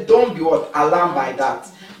 He said, don't be what? Alarmed by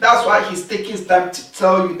that. That's why he's taking his time to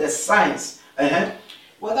tell you the signs.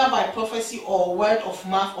 Whether by prophecy or word of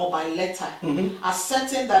mouth or by letter,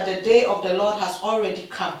 asserting that the day of the Lord has already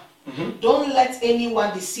come. Don't let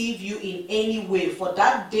anyone deceive you in any way, for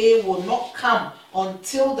that day will not come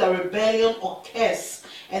until the rebellion occurs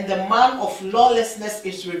and the man of lawlessness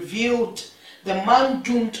is revealed, the man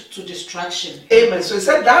doomed to destruction. Amen. So he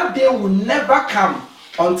said that day will never come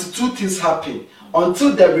until two things happen.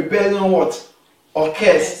 Until the rebellion what?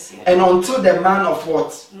 Occurs. And until the man of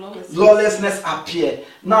what? Lawlessness appear.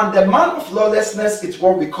 Now the man of lawlessness is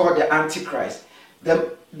what we call the Antichrist.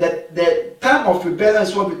 The time of rebellion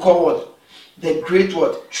is what we call what? The great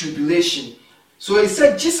what? Tribulation. So he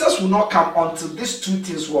said Jesus will not come until these two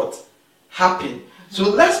things what? Happen. So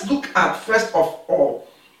let's look at first of all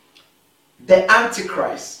the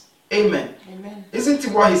Antichrist. Amen. Isn't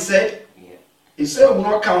it what he said? Yeah. He said will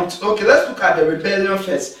not come. Okay, let's look at the rebellion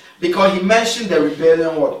first, because he mentioned the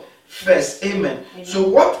rebellion what? First. Amen. So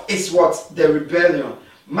what is what? The rebellion.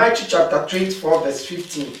 Matthew chapter 24 verse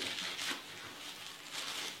 15.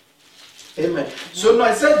 Amen. So no,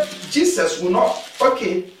 I said Jesus will not.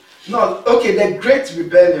 The great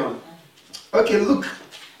rebellion. Okay, look,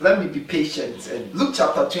 let me be patient. And Luke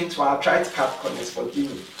chapter 21. I'll try to cut corners. Forgive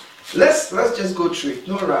me. Let's just go through it.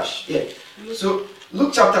 No rush. Yeah. So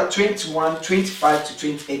Luke chapter 21, 25 to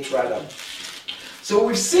 28 rather. So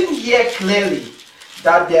we've seen here clearly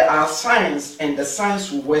that there are signs and the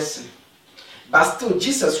signs will worsen. But still,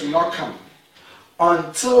 Jesus will not come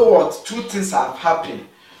until what? Two things have happened.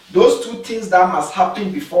 Those two things that must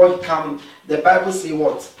happen before he comes, the Bible says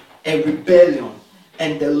what? A rebellion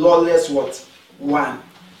and the lawless what? One.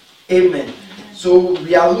 Amen. So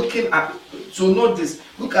we are looking at, so note this,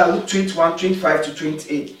 look at Luke 21, 25 to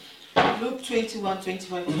 28. Luke 21,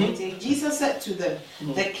 25 to 28. Jesus said to them,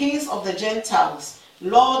 the kings of the Gentiles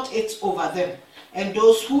lord it over them, and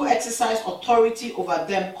those who exercise authority over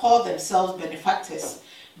them call themselves benefactors.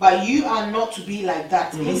 But you are not to be like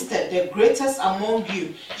that. Instead, the greatest among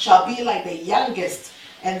you shall be like the youngest,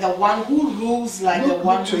 and the one who rules like the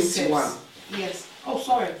one who serves. Yes. Oh,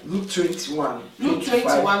 sorry. Luke 21. Luke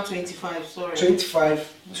 21, 25. Sorry.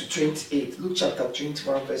 25 to 28. Luke chapter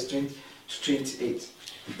 21, verse 20 to 28.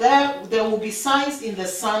 There will be signs in the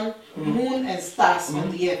sun, moon, and stars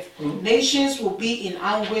on the earth. Nations will be in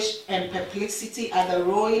anguish and perplexity at the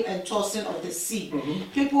roaring and tossing of the sea.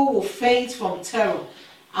 People will faint from terror,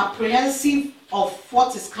 apprehensive of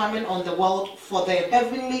what is coming on the world, for their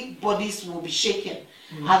heavenly bodies will be shaken.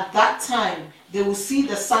 At that time, they will see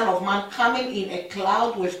the Son of Man coming in a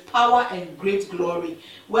cloud with power and great glory.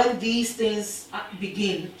 When these things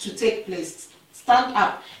begin to take place, stand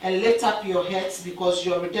up and lift up your heads, because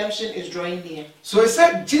your redemption is drawing near. So he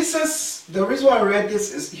said, Jesus, the reason why I read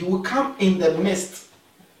this is he will come in the midst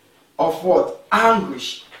of what?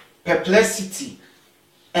 Anguish, perplexity,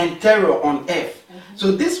 and terror on earth.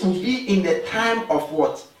 So this will be in the time of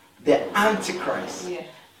what? The Antichrist. Yeah.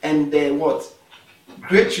 And the what?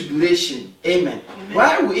 Great tribulation. Amen.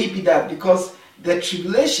 Why will it be that? Because the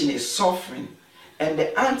tribulation is suffering, and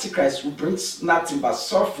the Antichrist will bring nothing but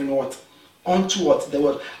suffering what? Unto what? The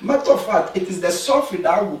world. Matter of fact, it is the suffering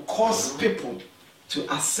that will cause people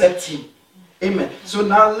to accept him. Amen. So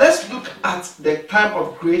now let's look at the time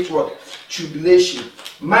of great what? Tribulation.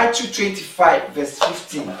 Matthew 25 verse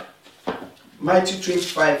 15. Matthew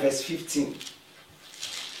 25 verse 15.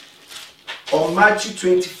 Or Matthew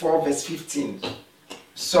 24 verse 15.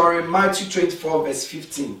 Sorry, Matthew 24 verse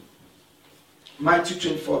 15. Matthew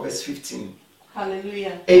 24 verse 15.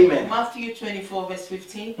 Hallelujah. Amen. Matthew 24 verse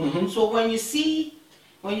 15. So when you see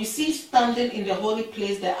standing in the holy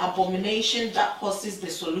place the abomination that causes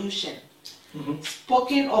dissolution,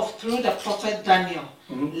 spoken of through the prophet Daniel,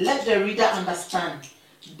 let the reader understand.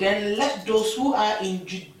 Then let those who are in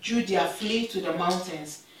Judea flee to the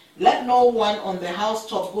mountains. Let no one on the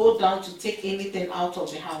housetop go down to take anything out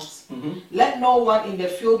of the house. Let no one in the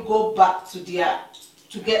field go back to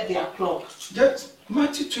get their cloak. Just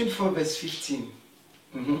Matthew 24 verse 15.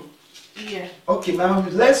 Yeah. Okay, now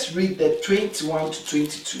let's read the 21 to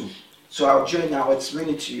 22. So I'll join, I'll explain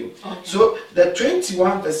it to you. Okay. So the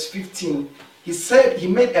 21 verse 15, he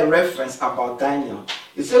made a reference about Daniel.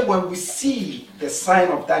 He said when we see the sign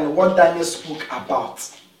of Daniel, what Daniel spoke about,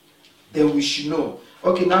 then we should know.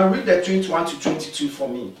 Okay, now read the 21 to 22 for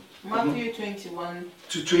me. Matthew 21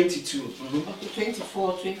 to 22. Okay,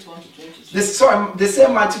 24, 21 to 22. They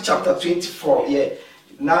say Matthew chapter 24. Yeah.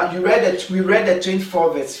 Now we read the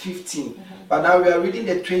 24 verse 15, but now we are reading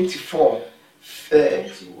the 24,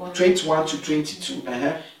 21 to 22.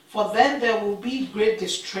 For then there will be great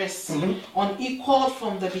distress, unequaled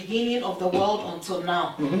from the beginning of the world until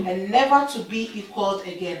now, and never to be equaled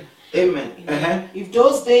again. Amen. If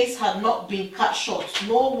those days had not been cut short,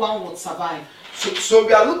 no one would survive. So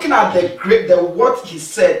we are looking at what he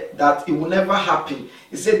said that it will never happen.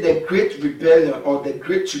 He said the great rebellion or the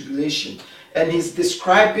great tribulation, and he's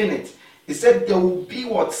describing it. He said there will be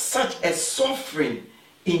such a suffering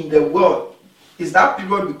in the world. Is that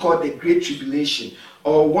period we call the great tribulation,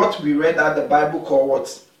 or what we read at the Bible call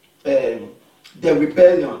the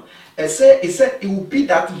rebellion? He said it will be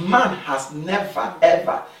that man has never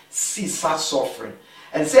ever seen such suffering.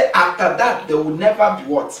 And say after that there will never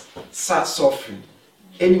be such suffering.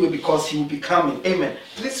 Anyway, because he will be coming. Amen.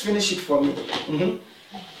 Please finish it for me.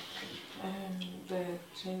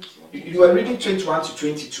 You are reading 21 to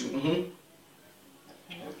 22.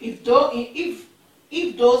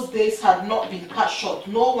 If those days had not been cut short,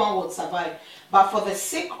 no one would survive. But for the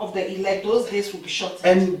sake of the elect, those days will be shortened.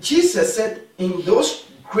 And Jesus said in those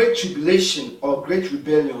great tribulation or great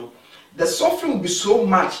rebellion, the suffering will be so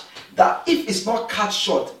much that if it's not cut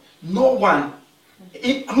short, no one,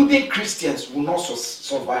 including Christians, will not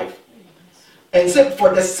survive. And said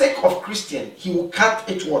for the sake of Christian, he will cut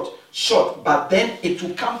it short, but then it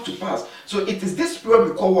will come to pass. So it is this period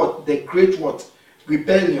we call the great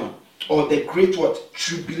rebellion or the great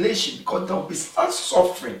tribulation, because there will be such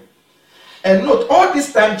suffering. And note, all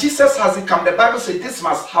this time Jesus hasn't come. The Bible says this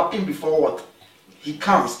must happen before he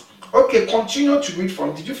comes. Okay, continue to read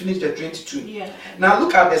from. Did you finish the 22? Yeah. Now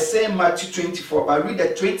look at the same Matthew 24, but read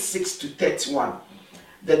the 26 to 31.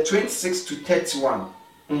 The 26 to 31.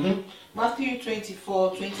 Mm-hmm. Matthew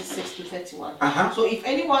 24, 26 to 31. Uh-huh. So if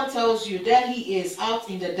anyone tells you, there he is out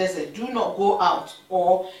in the desert, do not go out.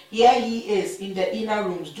 Or here he is in the inner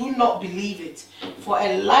rooms, do not believe it. For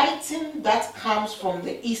a lighting that comes from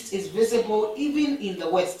the east is visible even in the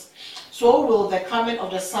west. So will the coming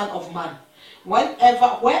of the Son of Man.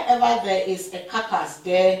 Wherever there is a carcass,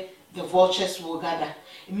 there the vultures will gather.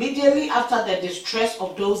 Immediately after the distress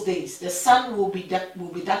of those days, the sun will be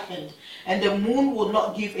darkened, and the moon will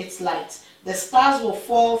not give its light. The stars will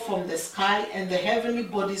fall from the sky, and the heavenly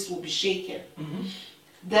bodies will be shaken. Mm-hmm.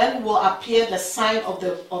 Then will appear the sign of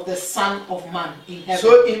the Son of Man in heaven.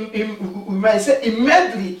 So, we might say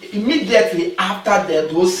immediately after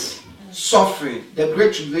those suffering, the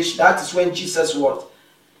great tribulation, that is when Jesus what?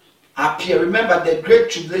 Appear. Remember, the great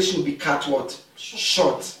tribulation will be cut what?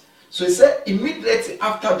 Short. So he said immediately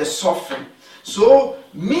after the suffering. So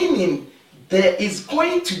meaning there is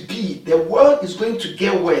going to be, the world is going to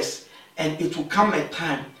get worse, and it will come a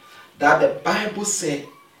time that the Bible said,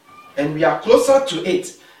 and we are closer to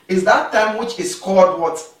it, is that time which is called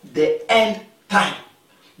what? The end time.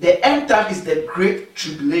 The end time is the great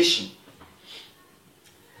tribulation.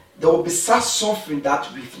 There will be such suffering that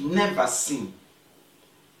we've never seen.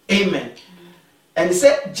 Amen. And he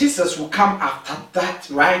said Jesus will come after that,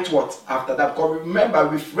 right? What? After that. Because remember,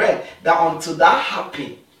 we've read that until that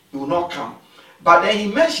happens, he will not come. But then he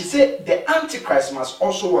mentioned, he said the Antichrist must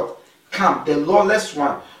also what? Come, the lawless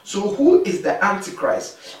one. So who is the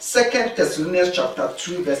Antichrist? 2 Thessalonians chapter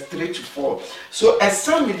 2, verse 3 to 4. So a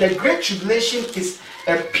summary, the Great Tribulation is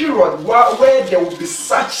a period where there will be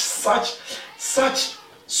such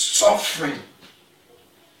suffering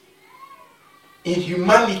in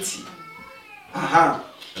humanity.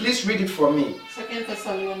 Please read it for me. 2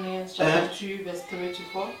 Thessalonians chapter 2, verse 3 to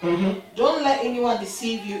 4. Mm-hmm. Don't let anyone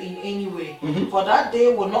deceive you in any way, mm-hmm. for that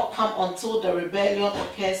day will not come until the rebellion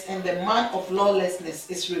occurs and the man of lawlessness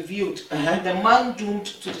is revealed, the man doomed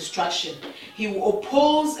to destruction. He will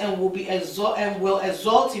oppose and will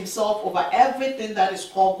exalt himself over everything that is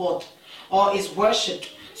called God or is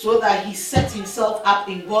worshipped, so that he set himself up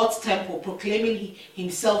in God's temple, proclaiming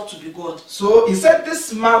himself to be God. So he said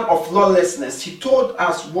this man of lawlessness, he told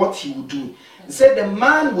us what he would do. He said the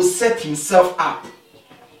man will set himself up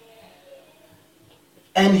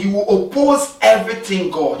and he will oppose everything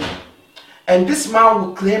God. And this man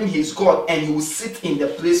will claim he is God and he will sit in the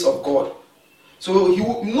place of God. So he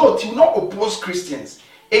will not oppose Christians,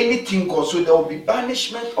 anything God. So there will be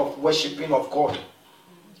banishment of worshipping of God.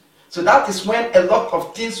 So that is when a lot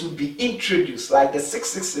of things will be introduced, like the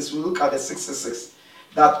 666. We look at the 666,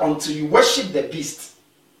 that until you worship the beast,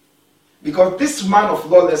 because this man of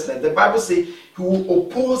lawlessness, the Bible says he will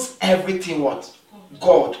oppose everything what?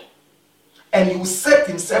 God. And he will set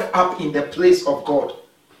himself up in the place of God.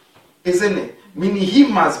 Isn't it? Meaning he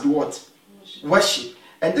must be what? Worship.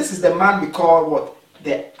 And this is the man we call what?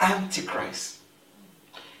 The Antichrist.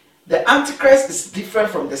 The Antichrist is different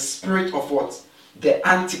from the spirit of what? The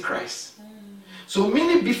Antichrist. So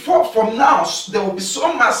meaning from now there will be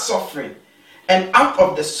so much suffering, and out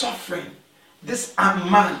of the suffering this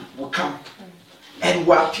man will come and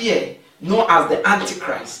will appear known as the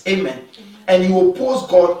Antichrist. Amen. And he will oppose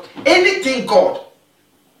God, anything God.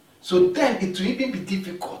 So then it will even be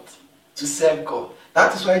difficult to serve God.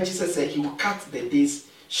 That is why Jesus said he will cut the days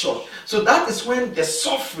short. So that is when the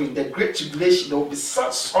suffering, the great tribulation, there will be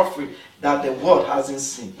such suffering that the world hasn't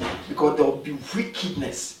seen, because there will be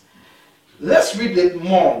wickedness. Let's read it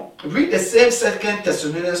more. Read the same 2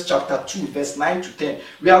 Thessalonians chapter 2, verse 9 to 10.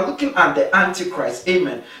 We are looking at the Antichrist.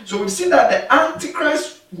 Amen. So we see that the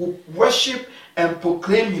Antichrist will worship and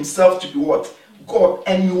proclaim himself to be what? God.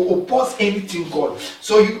 And he will oppose anything God.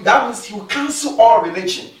 So that means he will cancel all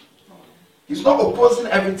religion. He's not opposing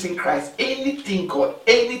everything Christ. Anything God.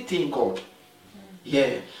 Anything God.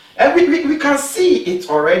 Yeah. And we can see it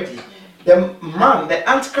already. The man, the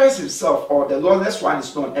Antichrist himself, or the lawless one,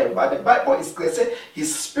 is not there. But the Bible is clear. Say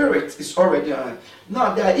his spirit is already on.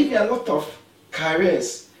 Now there are even a lot of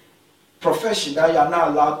careers, profession that you are not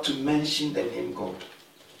allowed to mention the name God.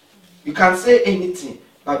 You can say anything,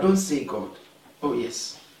 but don't say God. Oh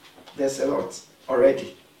yes, there's a lot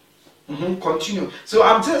already. Continue. So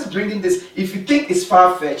I'm just bringing this. If you think it's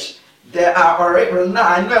far-fetched, there are already now.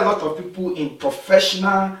 I know a lot of people in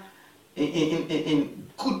professional, in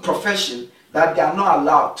good profession, that they are not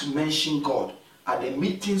allowed to mention God at the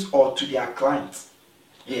meetings or to their clients.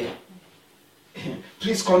 Yeah.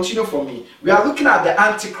 Please continue for me. We are looking at the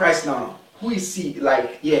Antichrist now. Who is he?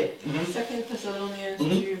 Like, yeah. 2 Thessalonians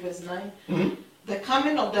 2 verse 9. The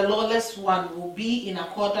coming of the lawless one will be in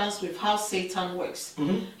accordance with how Satan works.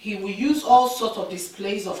 He will use all sorts of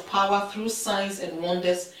displays of power through signs and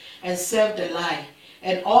wonders and serve the lie.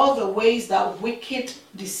 And all the ways that wickedness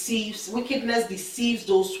deceives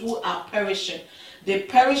those who are perishing. They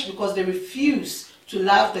perish because they refuse to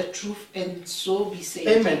love the truth and so be saved.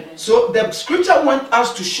 Amen. So the scripture wants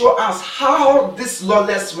us to show us how this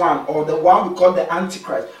lawless one, or the one we call the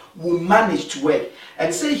Antichrist, will manage to work.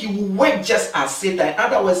 And say he will work just as Satan. In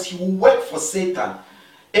other words, he will work for Satan.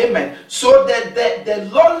 Amen. So the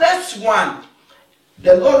lawless one,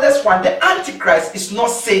 the Antichrist is not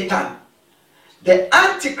Satan. The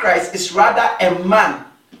Antichrist is rather a man,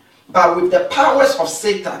 but with the powers of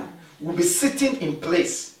Satan, will be sitting in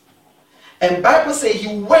place. And Bible says he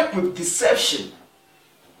will work with deception.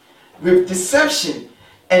 With deception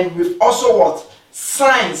and with also what?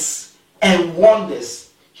 Signs and wonders.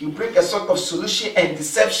 He will bring a sort of solution and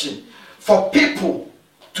deception for people,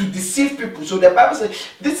 to deceive people. So the Bible says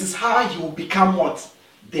this is how he will become what?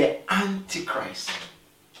 The Antichrist.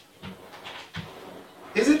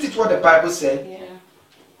 Isn't it what the Bible said?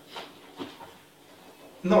 Yeah.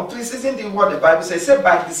 No, please, isn't it what the Bible says? It said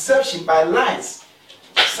by deception, by lies,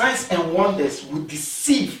 signs and wonders will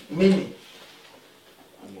deceive many.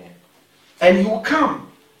 Yeah. And he will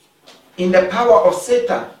come in the power of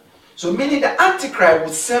Satan. So meaning the Antichrist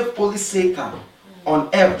will serve only Satan on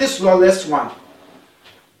earth, this lawless one.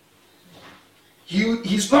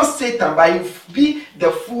 He's not Satan, but he will be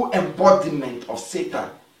the full embodiment of Satan.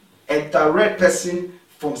 A direct person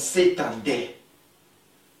from Satan there.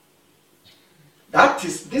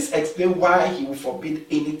 This explains why he will forbid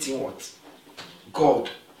anything what? God.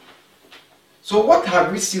 So what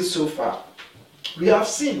have we seen so far? We have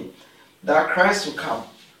seen that Christ will come.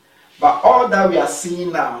 But all that we are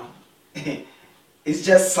seeing now is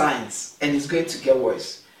just signs, and it's going to get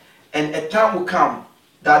worse. And a time will come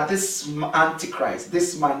that this Antichrist,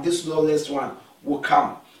 this man, this lawless one, will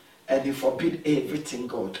come and he forbid everything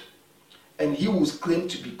God. And he will claim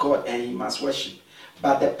to be God and he must worship.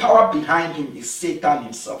 But the power behind him is Satan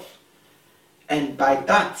himself. And by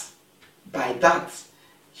that,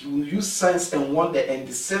 he will use signs and wonder and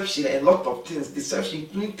deception, a lot of things, deception,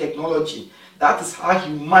 including technology. That is how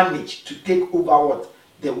he managed to take over what?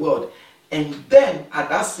 The world. And then at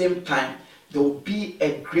that same time, there will be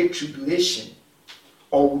a great tribulation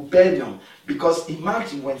or rebellion. Because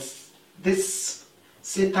imagine when this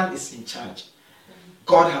Satan is in charge,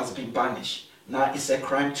 God has been banished. Now it's a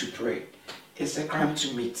crime to pray. It's a crime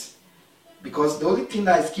to meet. Because the only thing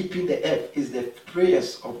that is keeping the earth is the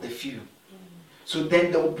prayers of the few. So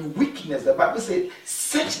then there will be weakness. The Bible says,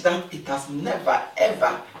 such that it has never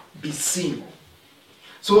ever been seen.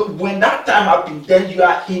 So when that time happens, then you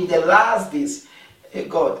are in the last days. Hey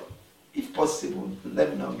God, if possible,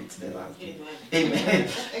 let me not meet the last day. Amen.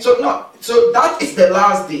 So that is the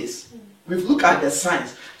last days. We've looked at the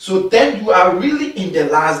signs. So then you are really in the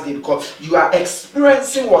last day, because you are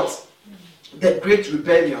experiencing what? The great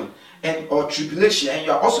rebellion and or tribulation, and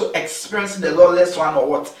you are also experiencing the lawless one, or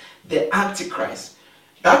what? The Antichrist.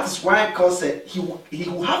 That is why God said he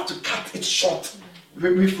will have to cut it short.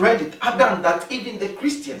 We've read it. Other than that, even the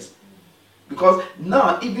Christians, because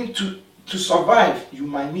now even to survive, you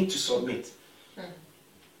might need to submit.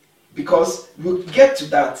 Because we'll get to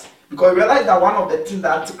that. Because realize that one of the things the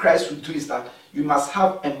Antichrist will do is that you must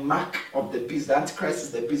have a mark of the beast. The Antichrist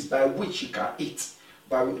is the beast by which you can eat.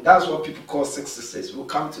 But that's what people call 666. We'll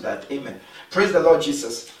come to that. Amen. Praise the Lord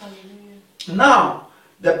Jesus. Hallelujah. Now,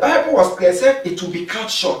 the Bible was clear, said it will be cut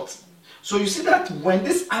short. So you see that when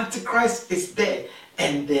this Antichrist is there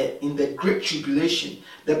and in the great tribulation,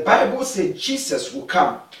 the Bible says Jesus will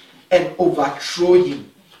come and overthrow him.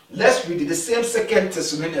 Let's read it. The same 2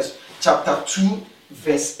 Thessalonians chapter 2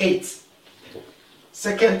 verse 8.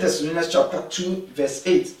 2 Thessalonians chapter 2 verse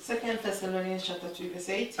 8. 2 Thessalonians chapter 2 verse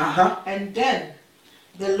 8. And then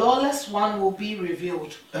the lawless one will be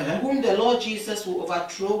revealed, whom the Lord Jesus will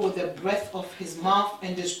overthrow with the breath of his mouth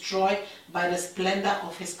and destroy by the splendor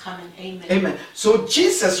of his coming. Amen. Amen. So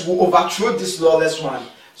Jesus will overthrow this lawless one.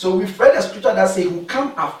 So we've read a scripture that says he will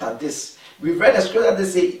come after this. We've read a scripture that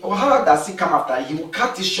says, oh, how does he come after? He will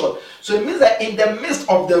cut it short. So it means that in the midst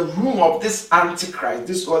of the room of this Antichrist,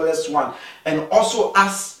 this lawless one, and also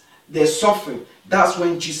as they're suffering, that's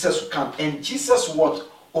when Jesus will come. And Jesus would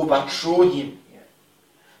overthrow him.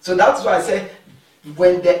 So that's why I say,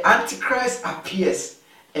 when the Antichrist appears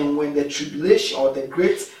and when the tribulation or the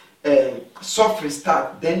great suffering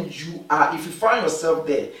starts, then you are, if you find yourself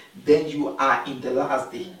there, then you are in the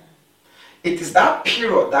last day. It is that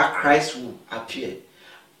period that Christ will appear.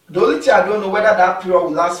 The only thing I don't know whether that period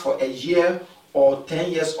will last for a year or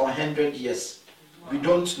 10 years or 100 years. We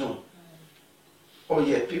don't know. Oh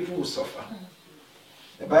yeah, people will suffer.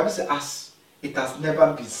 The Bible says, as it has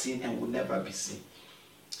never been seen and will never be seen.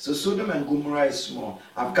 So Sodom and Gomorrah is small.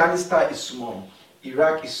 Afghanistan is small.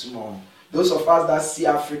 Iraq is small. Those of us that see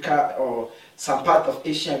Africa or some part of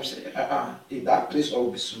Asia, say, that place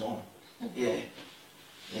will be small. Yeah.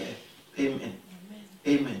 Yeah. Amen.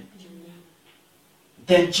 Amen.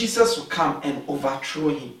 Then Jesus will come and overthrow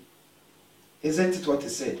him. Isn't it what he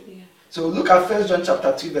said? Yeah. So look at 1 John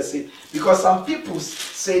chapter 2 verse 8. Because some people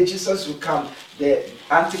say Jesus will come, the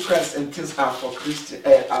Antichrist and things are for Christians,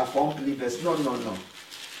 are for unbelievers. No.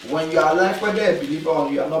 When you are alive, whether a believer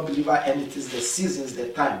or you are not a believer, and it is the seasons, the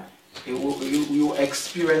time, you will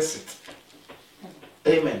experience it.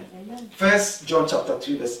 Amen. 1 John chapter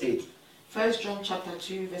 2 verse 8. 1 John chapter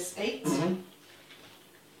 2 verse 8.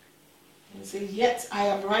 It says, yet I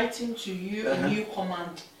am writing to you a new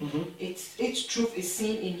command. Its truth is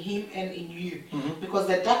seen in him and in you. Because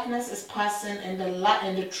the darkness is passing and the light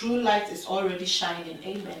and the true light is already shining.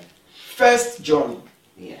 Amen. 1 John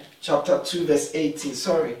chapter 2 verse 18.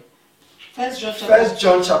 Sorry. 1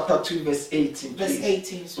 John chapter 2 verse 18. Verse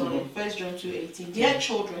 18, sorry. 1 John 2:18. Dear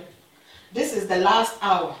children, this is the last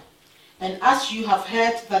hour. And as you have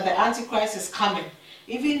heard that the Antichrist is coming,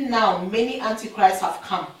 even now many Antichrists have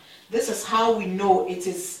come. This is how we know it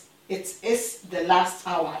is the last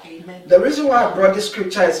hour. Amen. The reason why I brought this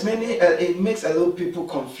scripture is it makes a lot of people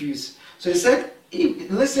confused. So he said,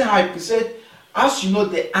 listen how he said, as you know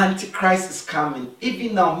the Antichrist is coming,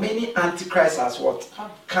 even now many Antichrists has what?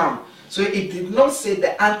 Come. So it did not say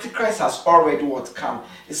the Antichrist has already what? Come.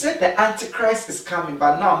 It said the Antichrist is coming,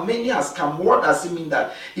 but now many has come. What does it mean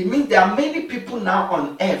that? It means there are many people now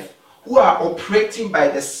on earth who are operating by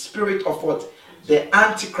the spirit of what? The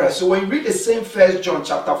Antichrist. So when you read the same 1 John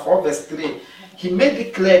chapter 4 verse 3, he made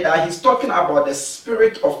it clear that he's talking about the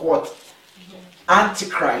spirit of what?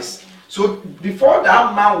 Antichrist. So before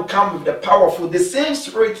that man will come with the powerful, the same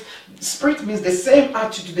spirit means the same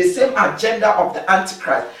attitude, the same agenda of the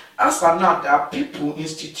Antichrist. As of now, there are people,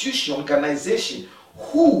 institution, organization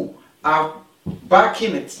who are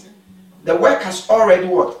backing it. The work has already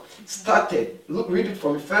what? Started. Look, read it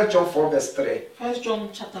from 1 John 4 verse 3. 1 John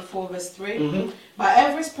chapter 4 verse 3. But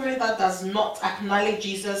every spirit that does not acknowledge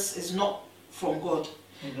Jesus is not from God.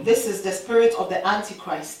 This is the spirit of the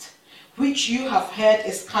Antichrist, which you have heard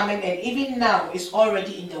is coming and even now is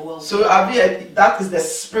already in the world. So that is the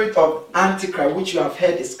spirit of Antichrist, which you have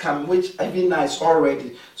heard is coming, which even now is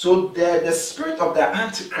already. So the spirit of the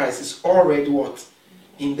Antichrist is already what?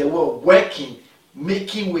 In the world, working,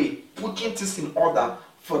 making way, putting things in order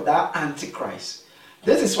for that Antichrist.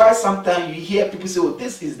 This is why sometimes you hear people say, oh,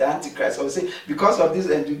 this is the Antichrist. Or say, because of this,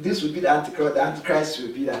 and this will be the Antichrist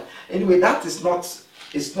will be that. Anyway, that is not,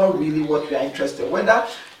 it's not really what we are interested in. Whether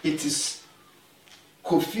it is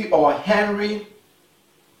Kofi or Henry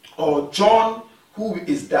or John who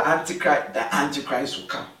is the Antichrist will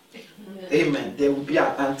come. Amen. There will be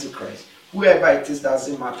an Antichrist. Whoever it is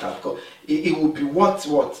doesn't matter. It will be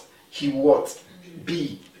what he would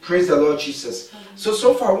be. Praise the Lord Jesus.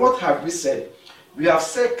 So far, what have we said? We have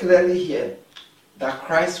said clearly here that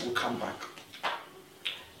Christ will come back.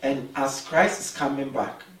 And as Christ is coming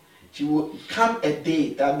back, he will come a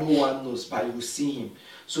day that no one knows, but you will see him.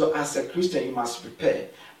 So as a Christian, you must prepare.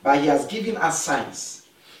 But he has given us signs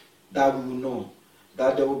that we will know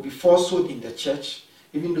that there will be falsehood in the church,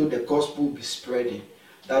 even though the gospel will be spreading,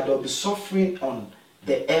 that there will be suffering on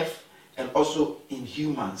the earth and also in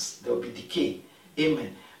humans. There will be decay.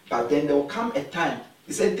 Amen. But then there will come a time,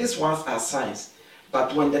 he said these ones are signs,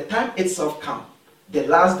 but when the time itself comes, the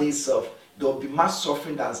last day itself, there will be much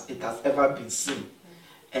suffering as it has ever been seen.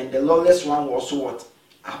 And the lawless one will also what?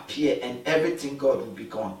 Appear, and everything God will be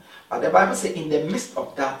gone. But the Bible says in the midst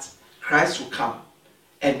of that, Christ will come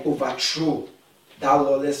and overthrow that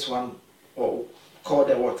lawless one, or called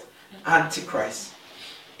the what? Antichrist.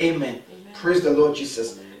 Amen. Praise the Lord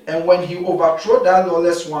Jesus. And when he overthrow that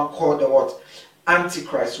lawless one called the what?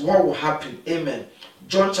 Antichrist, what will happen? Amen.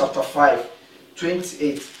 John chapter 5,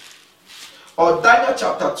 28. Or Daniel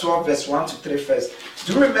chapter 12, verse 1 to 3 first.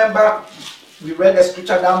 Do you remember we read a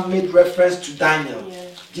scripture that made reference to Daniel? Yeah.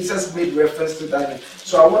 Jesus made reference to Daniel.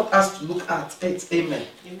 So I want us to look at it. Amen.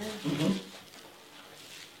 Amen.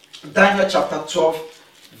 Daniel chapter 12,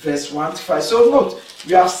 verse 1 to 5. So note,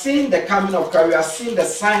 we have seen the coming of Christ. We have seen the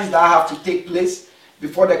signs that have to take place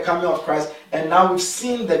before the coming of Christ. And now we've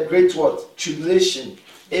seen the great what? Tribulation.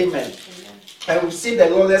 Amen. Amen. And we've seen the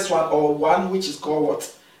lawless one, or one which is called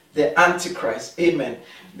what? The Antichrist. Amen.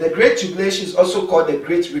 The great tribulation is also called the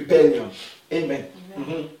great rebellion. Amen.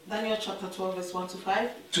 Daniel chapter 12 verse 1 to 5.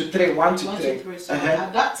 To 3, 1 to 3. So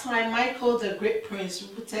at that time, Michael, the great prince who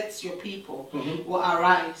protects your people, will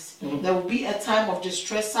arise. There will be a time of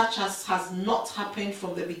distress such as has not happened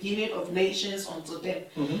from the beginning of nations unto them.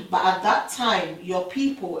 But at that time, your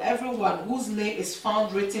people, everyone whose name is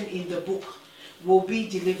found written in the book, will be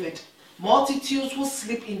delivered. Multitudes who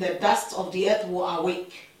sleep in the dust of the earth will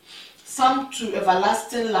awake. Some to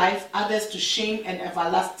everlasting life, others to shame and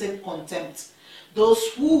everlasting contempt. Those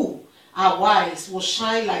who are wise will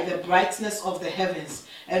shine like the brightness of the heavens,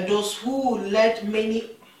 and those who led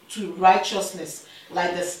many to righteousness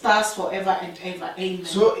like the stars forever and ever. Amen.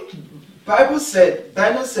 So Bible said,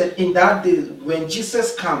 Daniel said, in that day when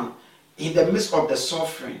Jesus come, in the midst of the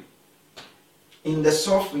suffering,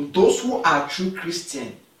 those who are true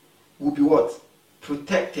Christian will be what?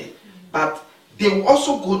 Protected. But they will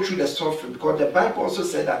also go through the suffering, because the Bible also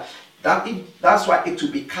said that's why it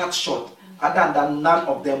will be cut short, other than none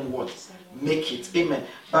of them would make it. Amen.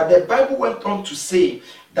 But the Bible went on to say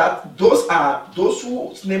that those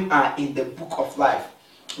whose name are in the book of life.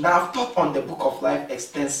 Now I've taught on the book of life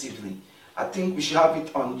extensively. I think we should have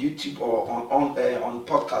it on YouTube or on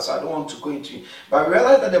podcast. I don't want to go into it. But I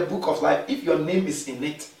realize that the book of life, if your name is in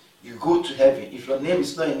it, you go to heaven. If your name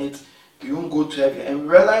is not in it, you won't go to heaven. And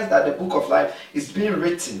realize that the book of life is being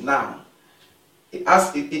written now.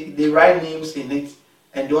 They write names in it,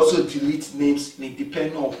 and they also delete names in it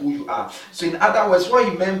depending on who you are. So in other words, what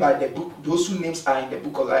you mean by the book, those whose names are in the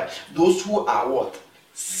book of life, those who are what?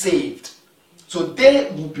 Saved. So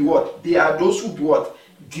they will be what? They are those who will be what?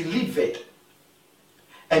 Delivered.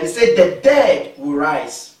 And he said the dead will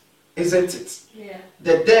rise. Isn't it? Yeah.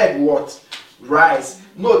 The dead what? Rise.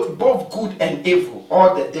 Note, both good and evil,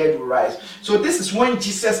 all the dead will rise. So this is when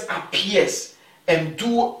Jesus appears and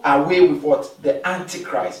do away with what? The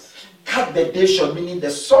Antichrist. Cut the day short, meaning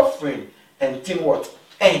the suffering, and thing what?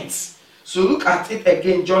 Ends. So look at it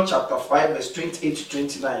again, John chapter 5, verse 28 to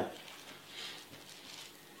 29.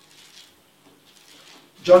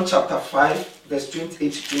 John chapter 5, verse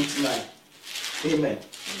 28 to 29. Amen.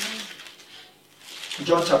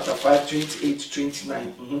 John chapter 5, 28 to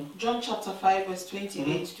 29. John chapter 5, verse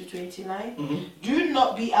 28 to 29. Do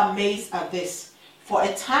not be amazed at this, for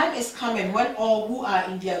a time is coming when all who are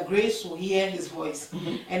in their graves will hear his voice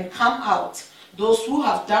and come out. Those who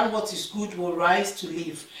have done what is good will rise to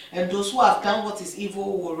live, and those who have done what is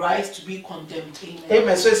evil will rise to be condemned. Amen.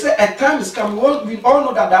 Amen. So it says a time is coming. We all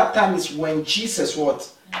know that time is when Jesus what?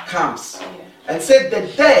 Comes. Yeah. And said the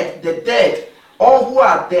dead, all who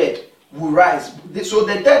are dead will rise. So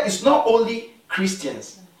the dead is not only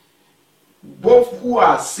Christians, both who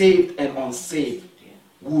are saved and unsaved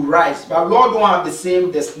will rise. But we all don't have the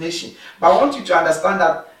same destination. But I want you to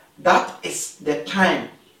understand that is the time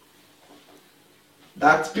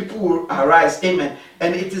that people will arise. Amen.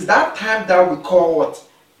 And it is that time that we call what?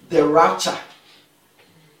 The rapture.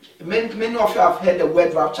 Many of you have heard the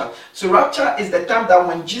word rapture. So rapture is the time that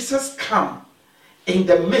when Jesus comes in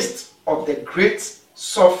the midst of the great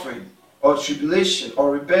suffering or tribulation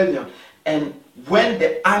or rebellion, and when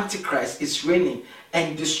the Antichrist is reigning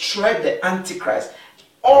and destroy the Antichrist,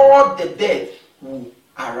 all the dead will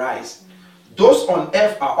arise. Those on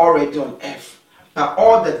earth are already on earth, but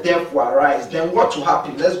all the dead will arise. Then what will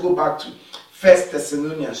happen? Let's go back to 1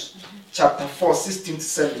 Thessalonians chapter 4, 16 to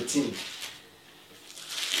 17.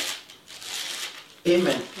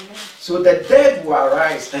 Amen. So the dead will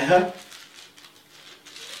arise.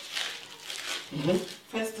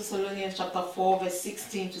 1 Thessalonians chapter 4, verse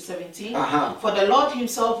 16 to 17. For the Lord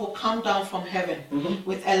himself will come down from heaven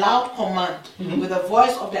with a loud command, with the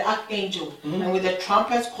voice of the archangel, and with the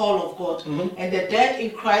trumpet call of God. And the dead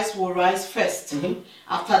in Christ will rise first.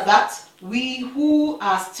 After that, we who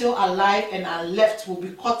are still alive and are left will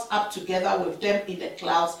be caught up together with them in the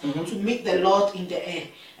clouds to meet the Lord in the air.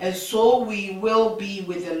 And so we will be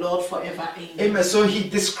with the Lord forever. Amen. Amen. So he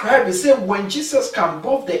said, when Jesus comes,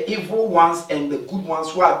 both the evil ones and the good ones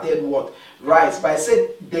who are dead will rise. But I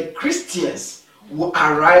said the Christians will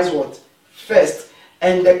arise what? First.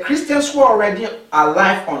 And the Christians who are already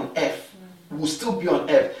alive on earth will still be on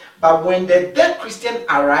earth. But when the dead Christian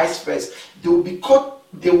arise first, they will be caught,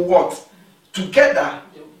 they what? Together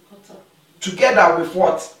with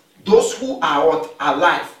what? Those who are what?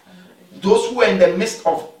 Alive. Those who are in the midst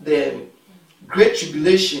of the great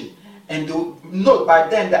tribulation, and by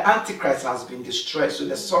then the Antichrist has been destroyed, so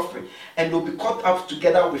the suffering, and they'll be caught up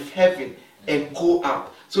together with heaven and go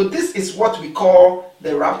up. So this is what we call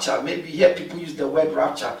the rapture. Maybe here people use the word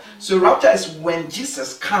rapture. So rapture is when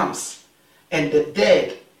Jesus comes and the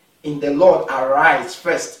dead in the Lord arise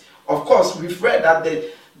first. Of course, we've read that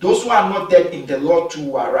those who are not dead in the Lord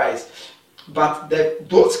too will arise. But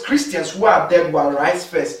those Christians who are dead will rise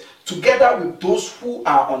first, together with those who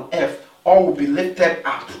are on earth, all will be lifted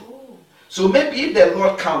up. So maybe if the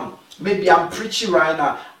Lord come, maybe I'm preaching right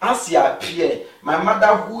now, as He appear, my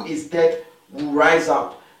mother who is dead will rise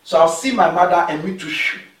up. So I'll see my mother and me to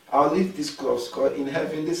I'll leave this clothes, because in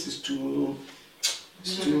heaven this is too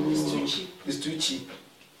cheap.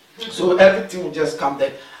 So everything will just come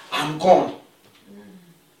there. I'm gone.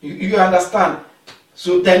 You understand?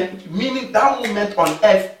 So then, meaning that moment on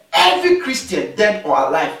earth, every Christian, dead or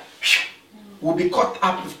alive, will be caught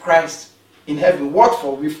up with Christ in heaven. What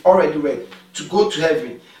for? We've already read. To go to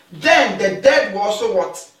heaven. Then the dead will also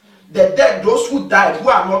what? The dead, those who died, who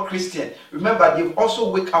are not Christian, remember, they will also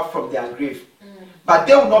wake up from their grave. But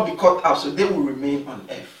they will not be caught up, so they will remain on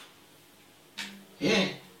earth. Yeah.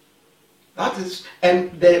 That is,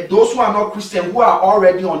 and those who are not Christian, who are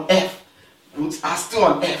already on earth, are still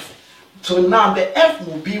on earth. So now the earth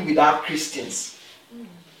will be without Christians.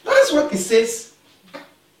 That's what it says.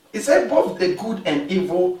 It said both the good and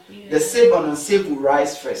evil, the saved and unsaved will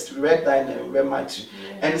rise first. We read that in Romans 2.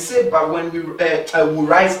 And it said, but when we will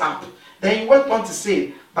rise up. Then he went on to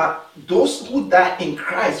say, but those who die in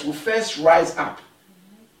Christ will first rise up.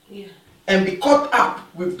 And be caught up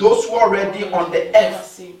with those who are already on the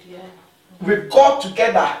earth. With God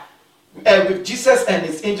together. With Jesus and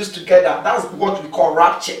his angels together. That's what we call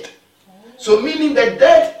raptured. So meaning the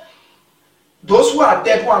dead, those who are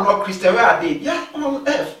dead, who are not Christian, where are they? Yeah, on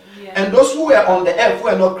earth. And those who were on the earth, who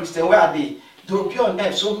are not Christian, where are they? They will be on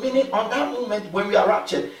earth. So meaning on that moment when we are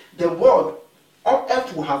raptured, the world on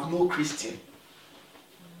earth will have no Christian.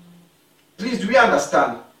 Please, do we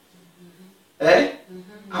understand?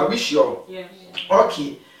 Are we sure? Yes.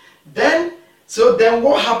 Okay. Then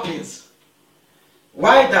what happens?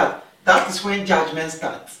 Why that? That is when judgment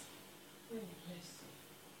starts.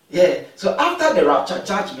 Yeah. So after the rapture,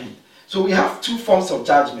 judgment. So we have two forms of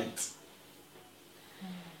judgment.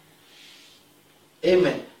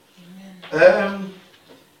 Amen.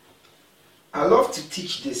 I love to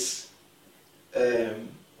teach this, but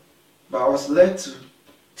I was led to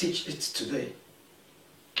teach it today.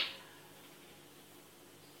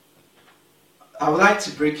 I would like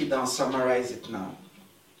to break it down, summarize it now.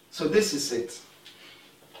 So this is it.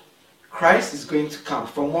 Christ is going to come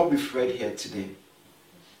from what we've read here today.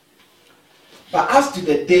 But as to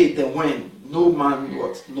the day, the when, no man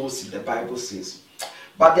knows it, the Bible says.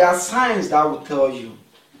 But there are signs that will tell you.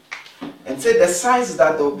 And say the signs is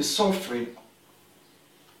that there will be suffering,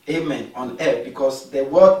 amen, on earth, because the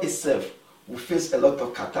world itself will face a lot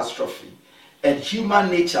of catastrophe. And human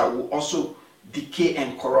nature will also decay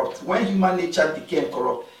and corrupt. When human nature decay and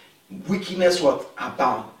corrupt, wickedness will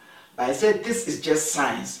abound. But I said this is just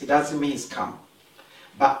signs. It doesn't mean it's come.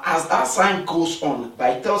 But as that sign goes on,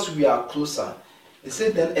 but it tells you we are closer, it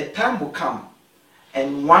said then a time will come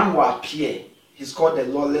and one will appear. He's called the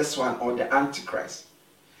lawless one or the Antichrist.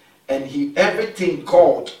 And everything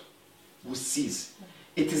God will cease.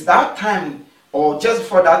 It is that time, or just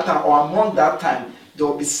before that time, or among that time, there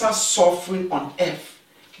will be such suffering on earth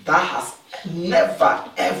that has never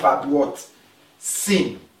ever what?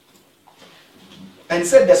 Seen. And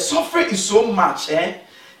said the suffering is so much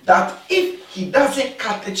that if he doesn't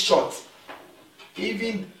cut it short,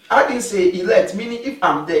 even, I didn't say elect, meaning if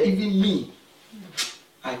I'm there, even me,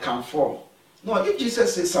 I can fall. No, if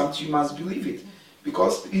Jesus says something, you must believe it.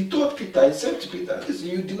 Because he told Peter, he said to Peter, listen,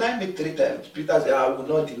 you deny me 3 times. Peter said, I will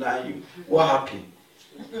not deny you. What happened?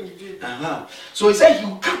 So he said,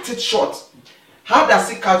 you cut it short. How does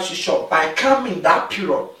he cut it short? By coming that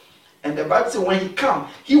period. And the Bible says, when he comes,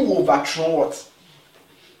 he will overthrow what?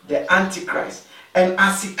 The Antichrist. And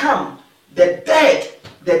as he comes, the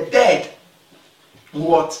dead,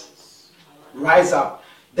 what? Rise up.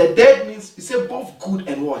 The dead means, he said both good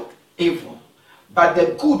and what? Evil. But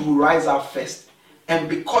the good will rise up first and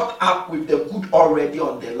be caught up with the good already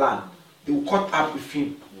on the land. They will caught up with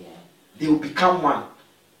him. They will become one.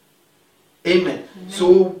 Amen.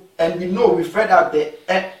 So, and we know, we've read that the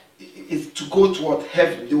earth is to go toward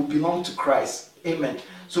heaven. They will belong to Christ. Amen.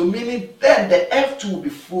 So meaning then the earth too will be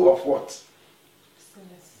full of what?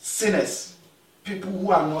 Sinners. People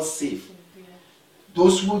who are not saved.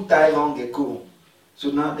 Those who died long ago. So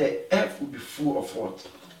now the earth will be full of what?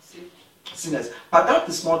 Sinners. But that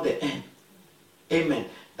is not the end. Amen.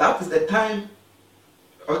 That is the time.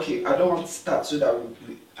 Okay, I don't want to start so that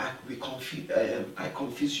I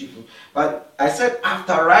confuse you. But I said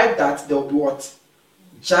after I write that there will be what?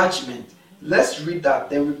 Judgment. Let's read that.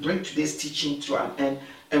 Then we bring today's teaching to an end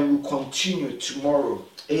and we'll continue tomorrow.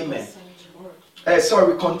 Amen.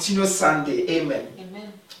 We continue Sunday. Amen.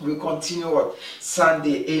 We continue what?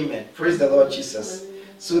 Sunday. Amen. Praise the Lord Jesus.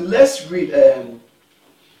 So let's read 1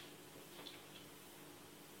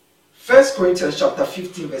 Corinthians chapter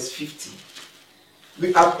 15 verse 50.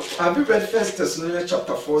 Have you read 1 Thessalonians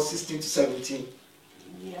chapter 4, 16 to 17?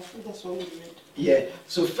 Yeah, I think that's what we read. Yeah.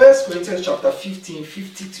 So 1 Corinthians chapter 15,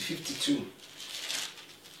 50 to 52.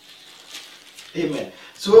 Amen.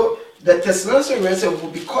 So the Thessalonians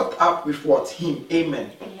will be caught up with what? Him.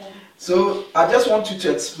 Amen. Amen. So I just want you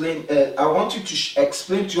to explain, I want you to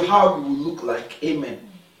explain to you how we will look like. Amen.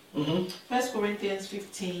 1 Corinthians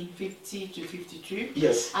 15, 50 to 52.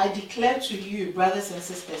 Yes. I declare to you, brothers and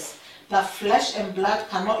sisters, that flesh and blood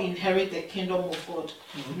cannot inherit the kingdom of God,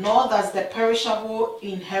 nor does the perishable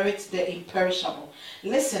inherit the imperishable.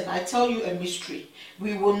 Listen, I tell you a mystery.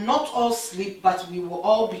 We will not all sleep, but we will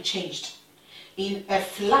all be changed. In a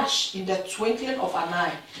flash, in the twinkling of an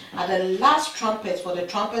eye, at the last trumpet, for the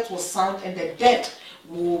trumpet will sound, and the dead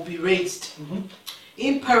will be raised.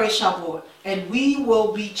 Imperishable, and we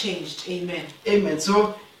will be changed. Amen. Amen.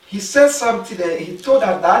 So he said something that he told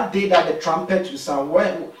us that day that the trumpet will sound.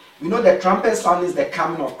 When we know the trumpet sound is the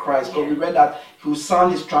coming of Christ, because we read that he will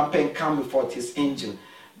sound his trumpet and come before his angel.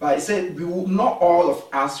 But he said we will not all of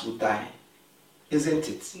us will die, isn't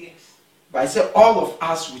it? Yes. But I said all of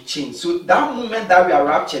us will change. So that moment that we are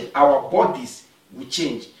raptured, our bodies will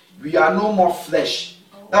change. We are no more flesh.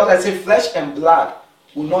 That's why I say flesh and blood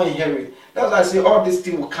will not inherit. That's why I say all this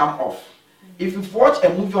thing will come off. If you watch a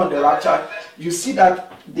movie on the rapture, you see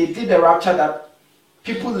that they did the rapture that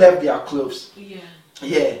people left their clothes. Yeah.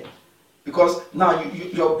 Yeah. Because now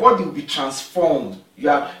your body will be transformed. You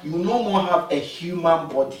no more have a human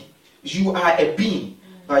body. You are a being,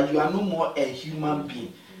 but you are no more a human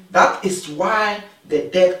being. That is why the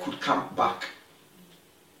dead could come back.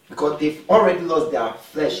 Because they've already lost their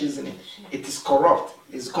flesh, isn't it? It is corrupt.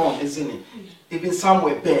 It's gone, isn't it? Even some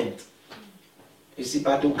were burnt. You see,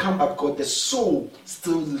 but they'll come back because the soul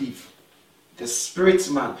still lives. The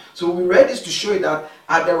spirit man. So we read this to show you that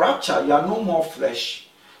at the rapture, you are no more flesh.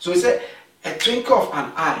 So he said, a twinkle of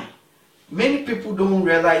an eye. Many people don't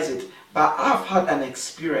realize it, but I've had an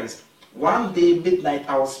experience. One day, midnight,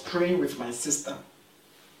 I was praying with my sister.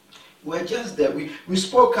 We're just there. We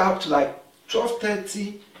spoke up to like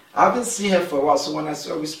 12:30. I haven't seen her for a while, so when I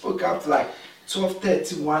saw her, we spoke up to like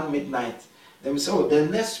 12:31 midnight. Then we said, oh,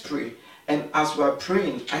 then let's pray. And as we were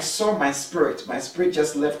praying, I saw my spirit. My spirit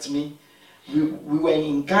just left me. We were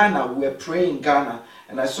in Ghana. We were praying in Ghana.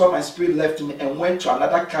 And I saw my spirit left me and went to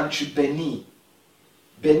another country, Benin.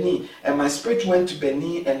 And my spirit went to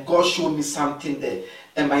Benin and God showed me something there.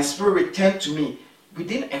 And my spirit returned to me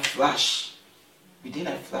within a flash. Within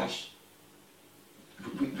a flash.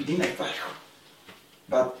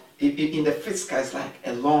 But in the physical, it's like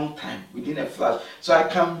a long time. Within a flash. So I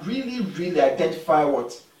can really, really identify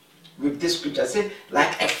what? With this scripture. I say,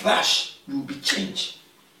 like a flash, you will be changed.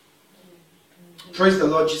 Praise the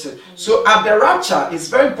Lord Jesus. So at the rapture, it's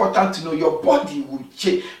very important to know your body will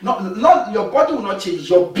change. Not your body will not change,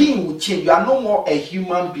 your being will change. You are no more a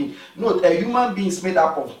human being. No, a human being is made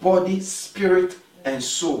up of body, spirit, and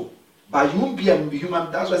soul. But you won't be a human.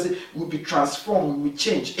 That's why I say we'll be transformed, we will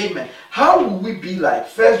change. Amen. How will we be like?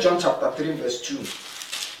 1 John chapter 3, verse 2.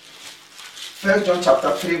 1 John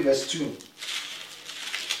chapter 3, verse 2.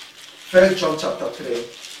 1 John chapter 3,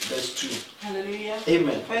 verse 2. Hallelujah.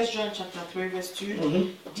 Amen. 1 John chapter 3, verse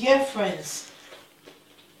 2. Dear friends,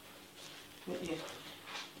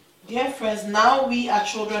 now we are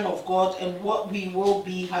children of God, and what we will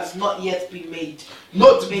be has not yet been made.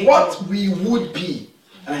 Not what we would be.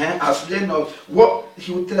 As then of what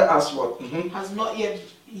he would tell us what has not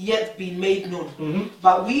yet been made known.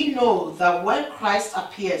 But we know that when Christ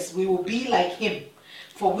appears, we will be like him,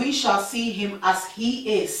 for we shall see him as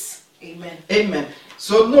he is. Amen. Amen.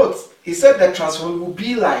 So note, he said that transformation will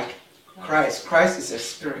be like Christ. Christ is a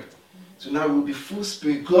spirit. So now we will be full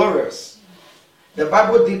spirit, glorious. The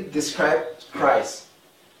Bible did describe Christ.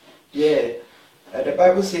 Yeah. The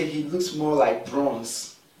Bible says he looks more like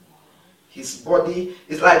bronze. His body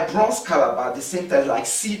is like bronze color, but at the same time it's like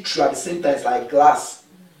see-through, at the same time it's like glass.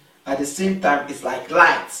 At the same time it's like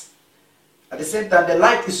light. At the same time the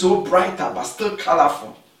light is so brighter but still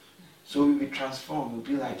colorful. So we will be transformed, we'll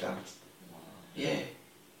be like that. Yeah.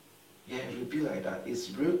 Yeah, it will be like that. It's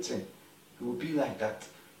real thing. It will be like that.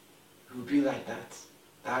 It will be like that.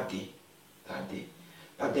 That day.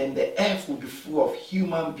 But then the earth will be full of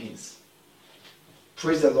human beings.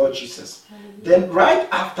 Praise the Lord Jesus. Then right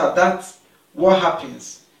after that, what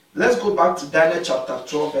happens? Let's go back to Daniel chapter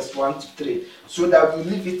 12, verse 1 to 3. So that we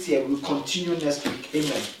leave it here. We'll continue next week.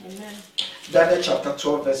 Amen. Amen. Daniel chapter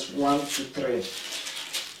 12, verse 1 to 3.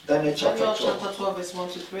 Daniel chapter 12 verse 1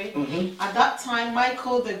 to 3. At that time,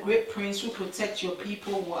 Michael, the great prince who protects your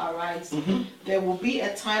people, will arise. There will be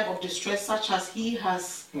a time of distress such as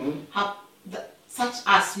such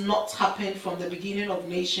as not happened from the beginning of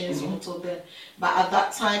nations until then. But at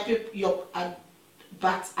that time, your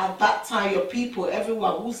people,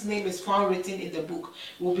 everyone whose name is found written in the book,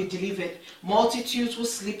 will be delivered. Multitudes who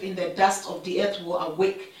sleep in the dust of the earth will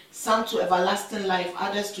awake, some to everlasting life,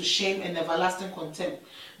 others to shame and everlasting contempt.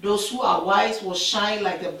 Those who are wise will shine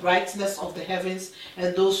like the brightness of the heavens,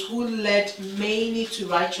 and those who led many to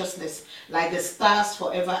righteousness like the stars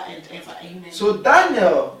forever and ever. Amen. So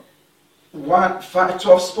Daniel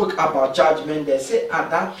 1:5-12 spoke about judgment. They say at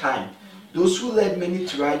that time, those who led many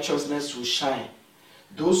to righteousness will shine.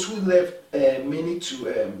 Those who led many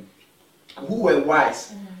to who were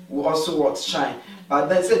wise will also shine. But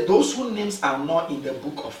they said those whose names are not in the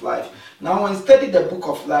book of life. Now when you study the book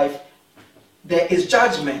of life, there is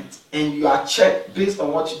judgment, and you are checked based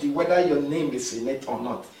on what you did, whether your name is in it or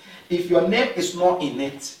not. If your name is not in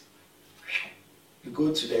it, you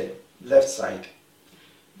go to the left side.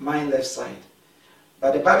 My left side.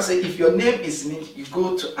 But the Bible says if your name is in it, you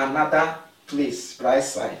go to another place, right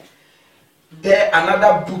side. There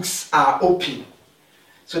another books are open.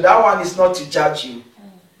 So that one is not to judge you,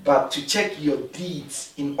 but to check your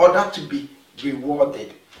deeds in order to be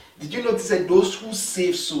rewarded. Did you notice that those who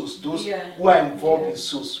save souls, those who are involved in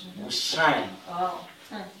souls, will shine? Wow.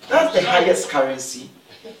 That's the highest currency.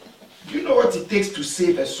 Do you know what it takes to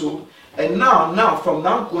save a soul? And now, from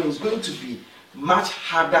now going, it's going to be much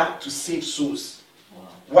harder to save souls. Wow.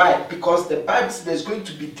 Why? Because the Bible says there's going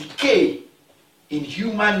to be decay in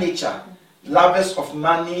human nature. Lovers of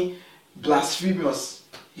money, blasphemous.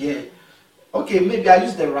 Yeah. Okay, maybe I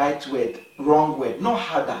use the right word, wrong word. Not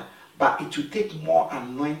harder, but it will take more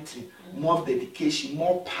anointing, more dedication,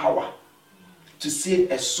 more power to save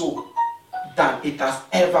a soul than it has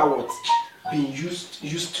ever been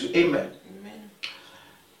used to. Amen.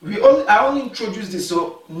 I only introduced this,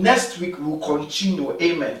 so next week we'll continue.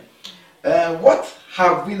 Amen. What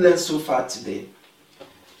have we learned so far today?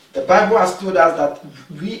 The Bible has told us that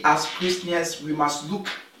we as Christians, we must look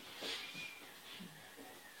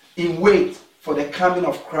in wait for the coming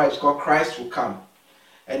of Christ, because Christ will come.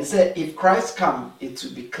 And he said, if Christ comes, it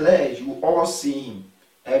will be clear, you all see him,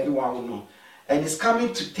 everyone will know. And he's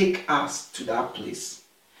coming to take us to that place.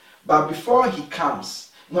 But before he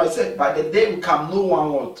comes, he said, by the day we come, no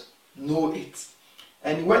one will know it.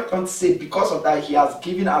 And he went on to say, because of that, he has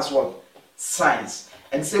given us what? Signs.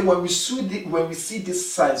 And say, when we see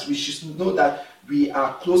these signs, we should know that we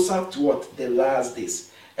are closer to what? The last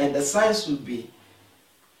days. And the signs will be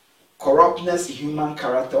corruptness in human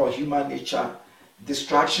character or human nature,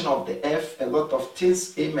 destruction of the earth, a lot of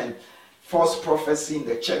things. Amen. False prophecy in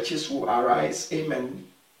the churches will arise. Amen.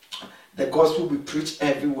 The gospel will be preached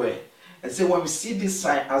everywhere. And say, when we see this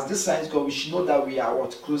sign, as this signs go, we should know that we are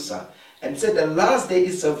what? Closer. And say, the last day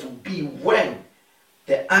itself will be when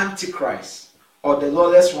the Antichrist or the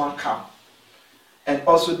lawless one come. And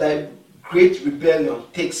also the great rebellion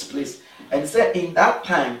takes place. And say, in that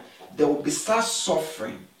time, there will be such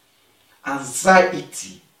suffering,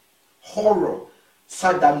 anxiety, horror,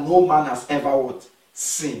 such that no man has ever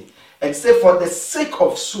seen. And say, for the sake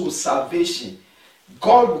of soul salvation,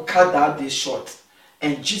 God will cut that day short.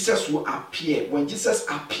 And Jesus will appear. When Jesus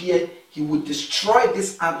appears, he will destroy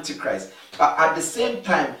this Antichrist. But at the same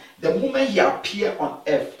time, the moment he appears on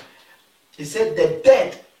earth, he said, the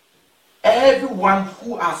dead, everyone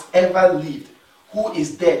who has ever lived, who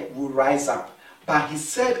is dead, will rise up. But he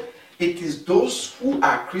said, it is those who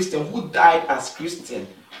are Christian, who died as Christian,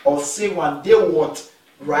 or say one day what?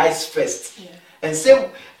 Rise first. Yeah. And say,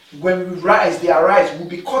 when we rise, they arise, will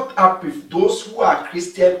be caught up with those who are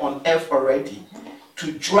Christian on earth already,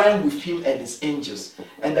 to join with him and his angels.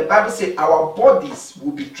 And the Bible says our bodies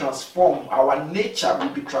will be transformed, our nature will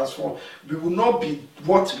be transformed. We will not be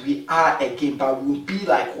what we are again, but we will be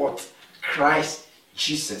like what? Christ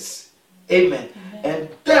Jesus. Amen. Amen. And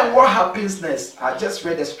then what happens next? I just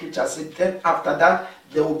read the scripture. I said, then after that,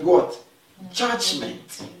 there will be what?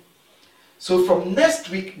 Judgment. So from next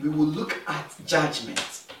week, we will look at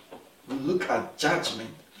judgment. We'll look at judgment.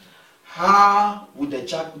 How would the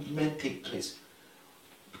judgment take place?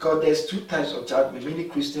 Because there's two types of judgment. Many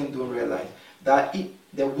Christians don't realize that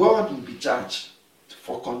the world will be judged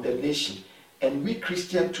for condemnation, and we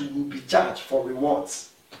Christians too will be judged for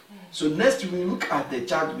rewards. So next we look at the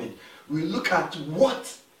judgment. We look at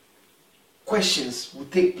what questions will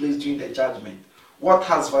take place during the judgment. What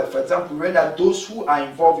has, for example, we read that those who are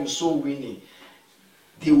involved in soul winning,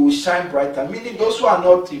 they will shine brighter. Meaning those who are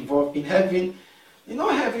not involved in heaven,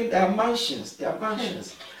 heaven, there are mansions.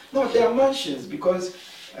 No, there are mansions because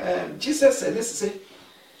Jesus said, listen,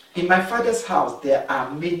 in my Father's house there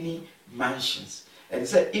are many mansions. And he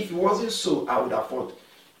said, if it wasn't so, I would have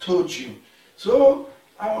told you. So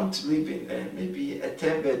I want to live in maybe a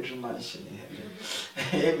 10-bedroom mansion in heaven.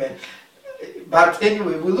 Amen. But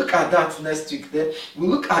anyway, we'll look at that next week. Then we'll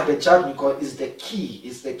look at the judgment because it's the key.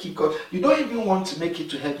 It's the key because you don't even want to make it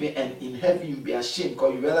to heaven, and in heaven you'll be ashamed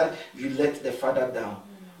because you realize you let the Father down,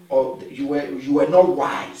 or you were not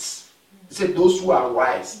wise. He said those who are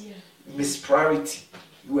wise, miss priority.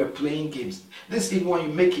 You were playing games. This is even when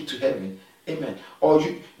you make it to heaven. Amen. Or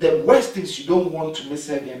the worst things you don't want to miss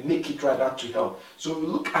heaven and make it rather to hell. So we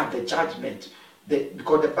look at the judgment.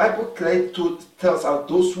 Because the Bible clearly tells us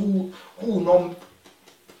those who will not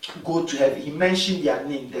go to heaven. He mentioned their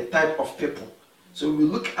name, the type of people. So we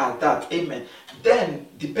look at that. Amen. Then,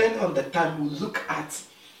 depending on the time, we look at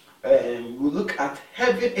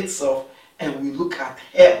heaven itself, and we look at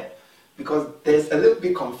hell, because there's a little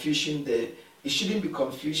bit confusion there. It shouldn't be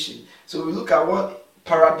confusion. So we look at what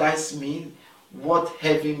paradise means, what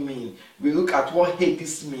heaven means. We look at what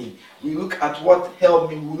Hades means. We look at what hell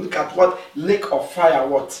means. We look at what lake of fire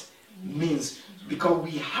means. Because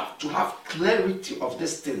we have to have clarity of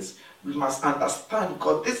these things. We must understand,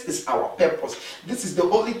 because this is our purpose. This is the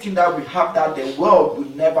only thing that we have that the world will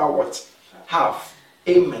never have.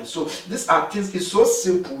 Amen. So these are things, it's so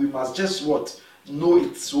simple. We must just know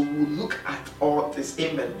it. So we look at all this.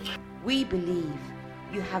 Amen. We believe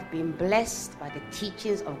you have been blessed by the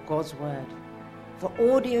teachings of God's Word. For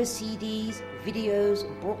audio CDs, videos,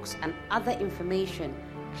 books, and other information,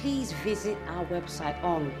 please visit our website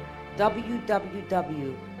on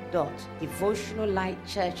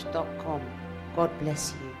www.devotionallightchurch.com. God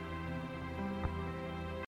bless you.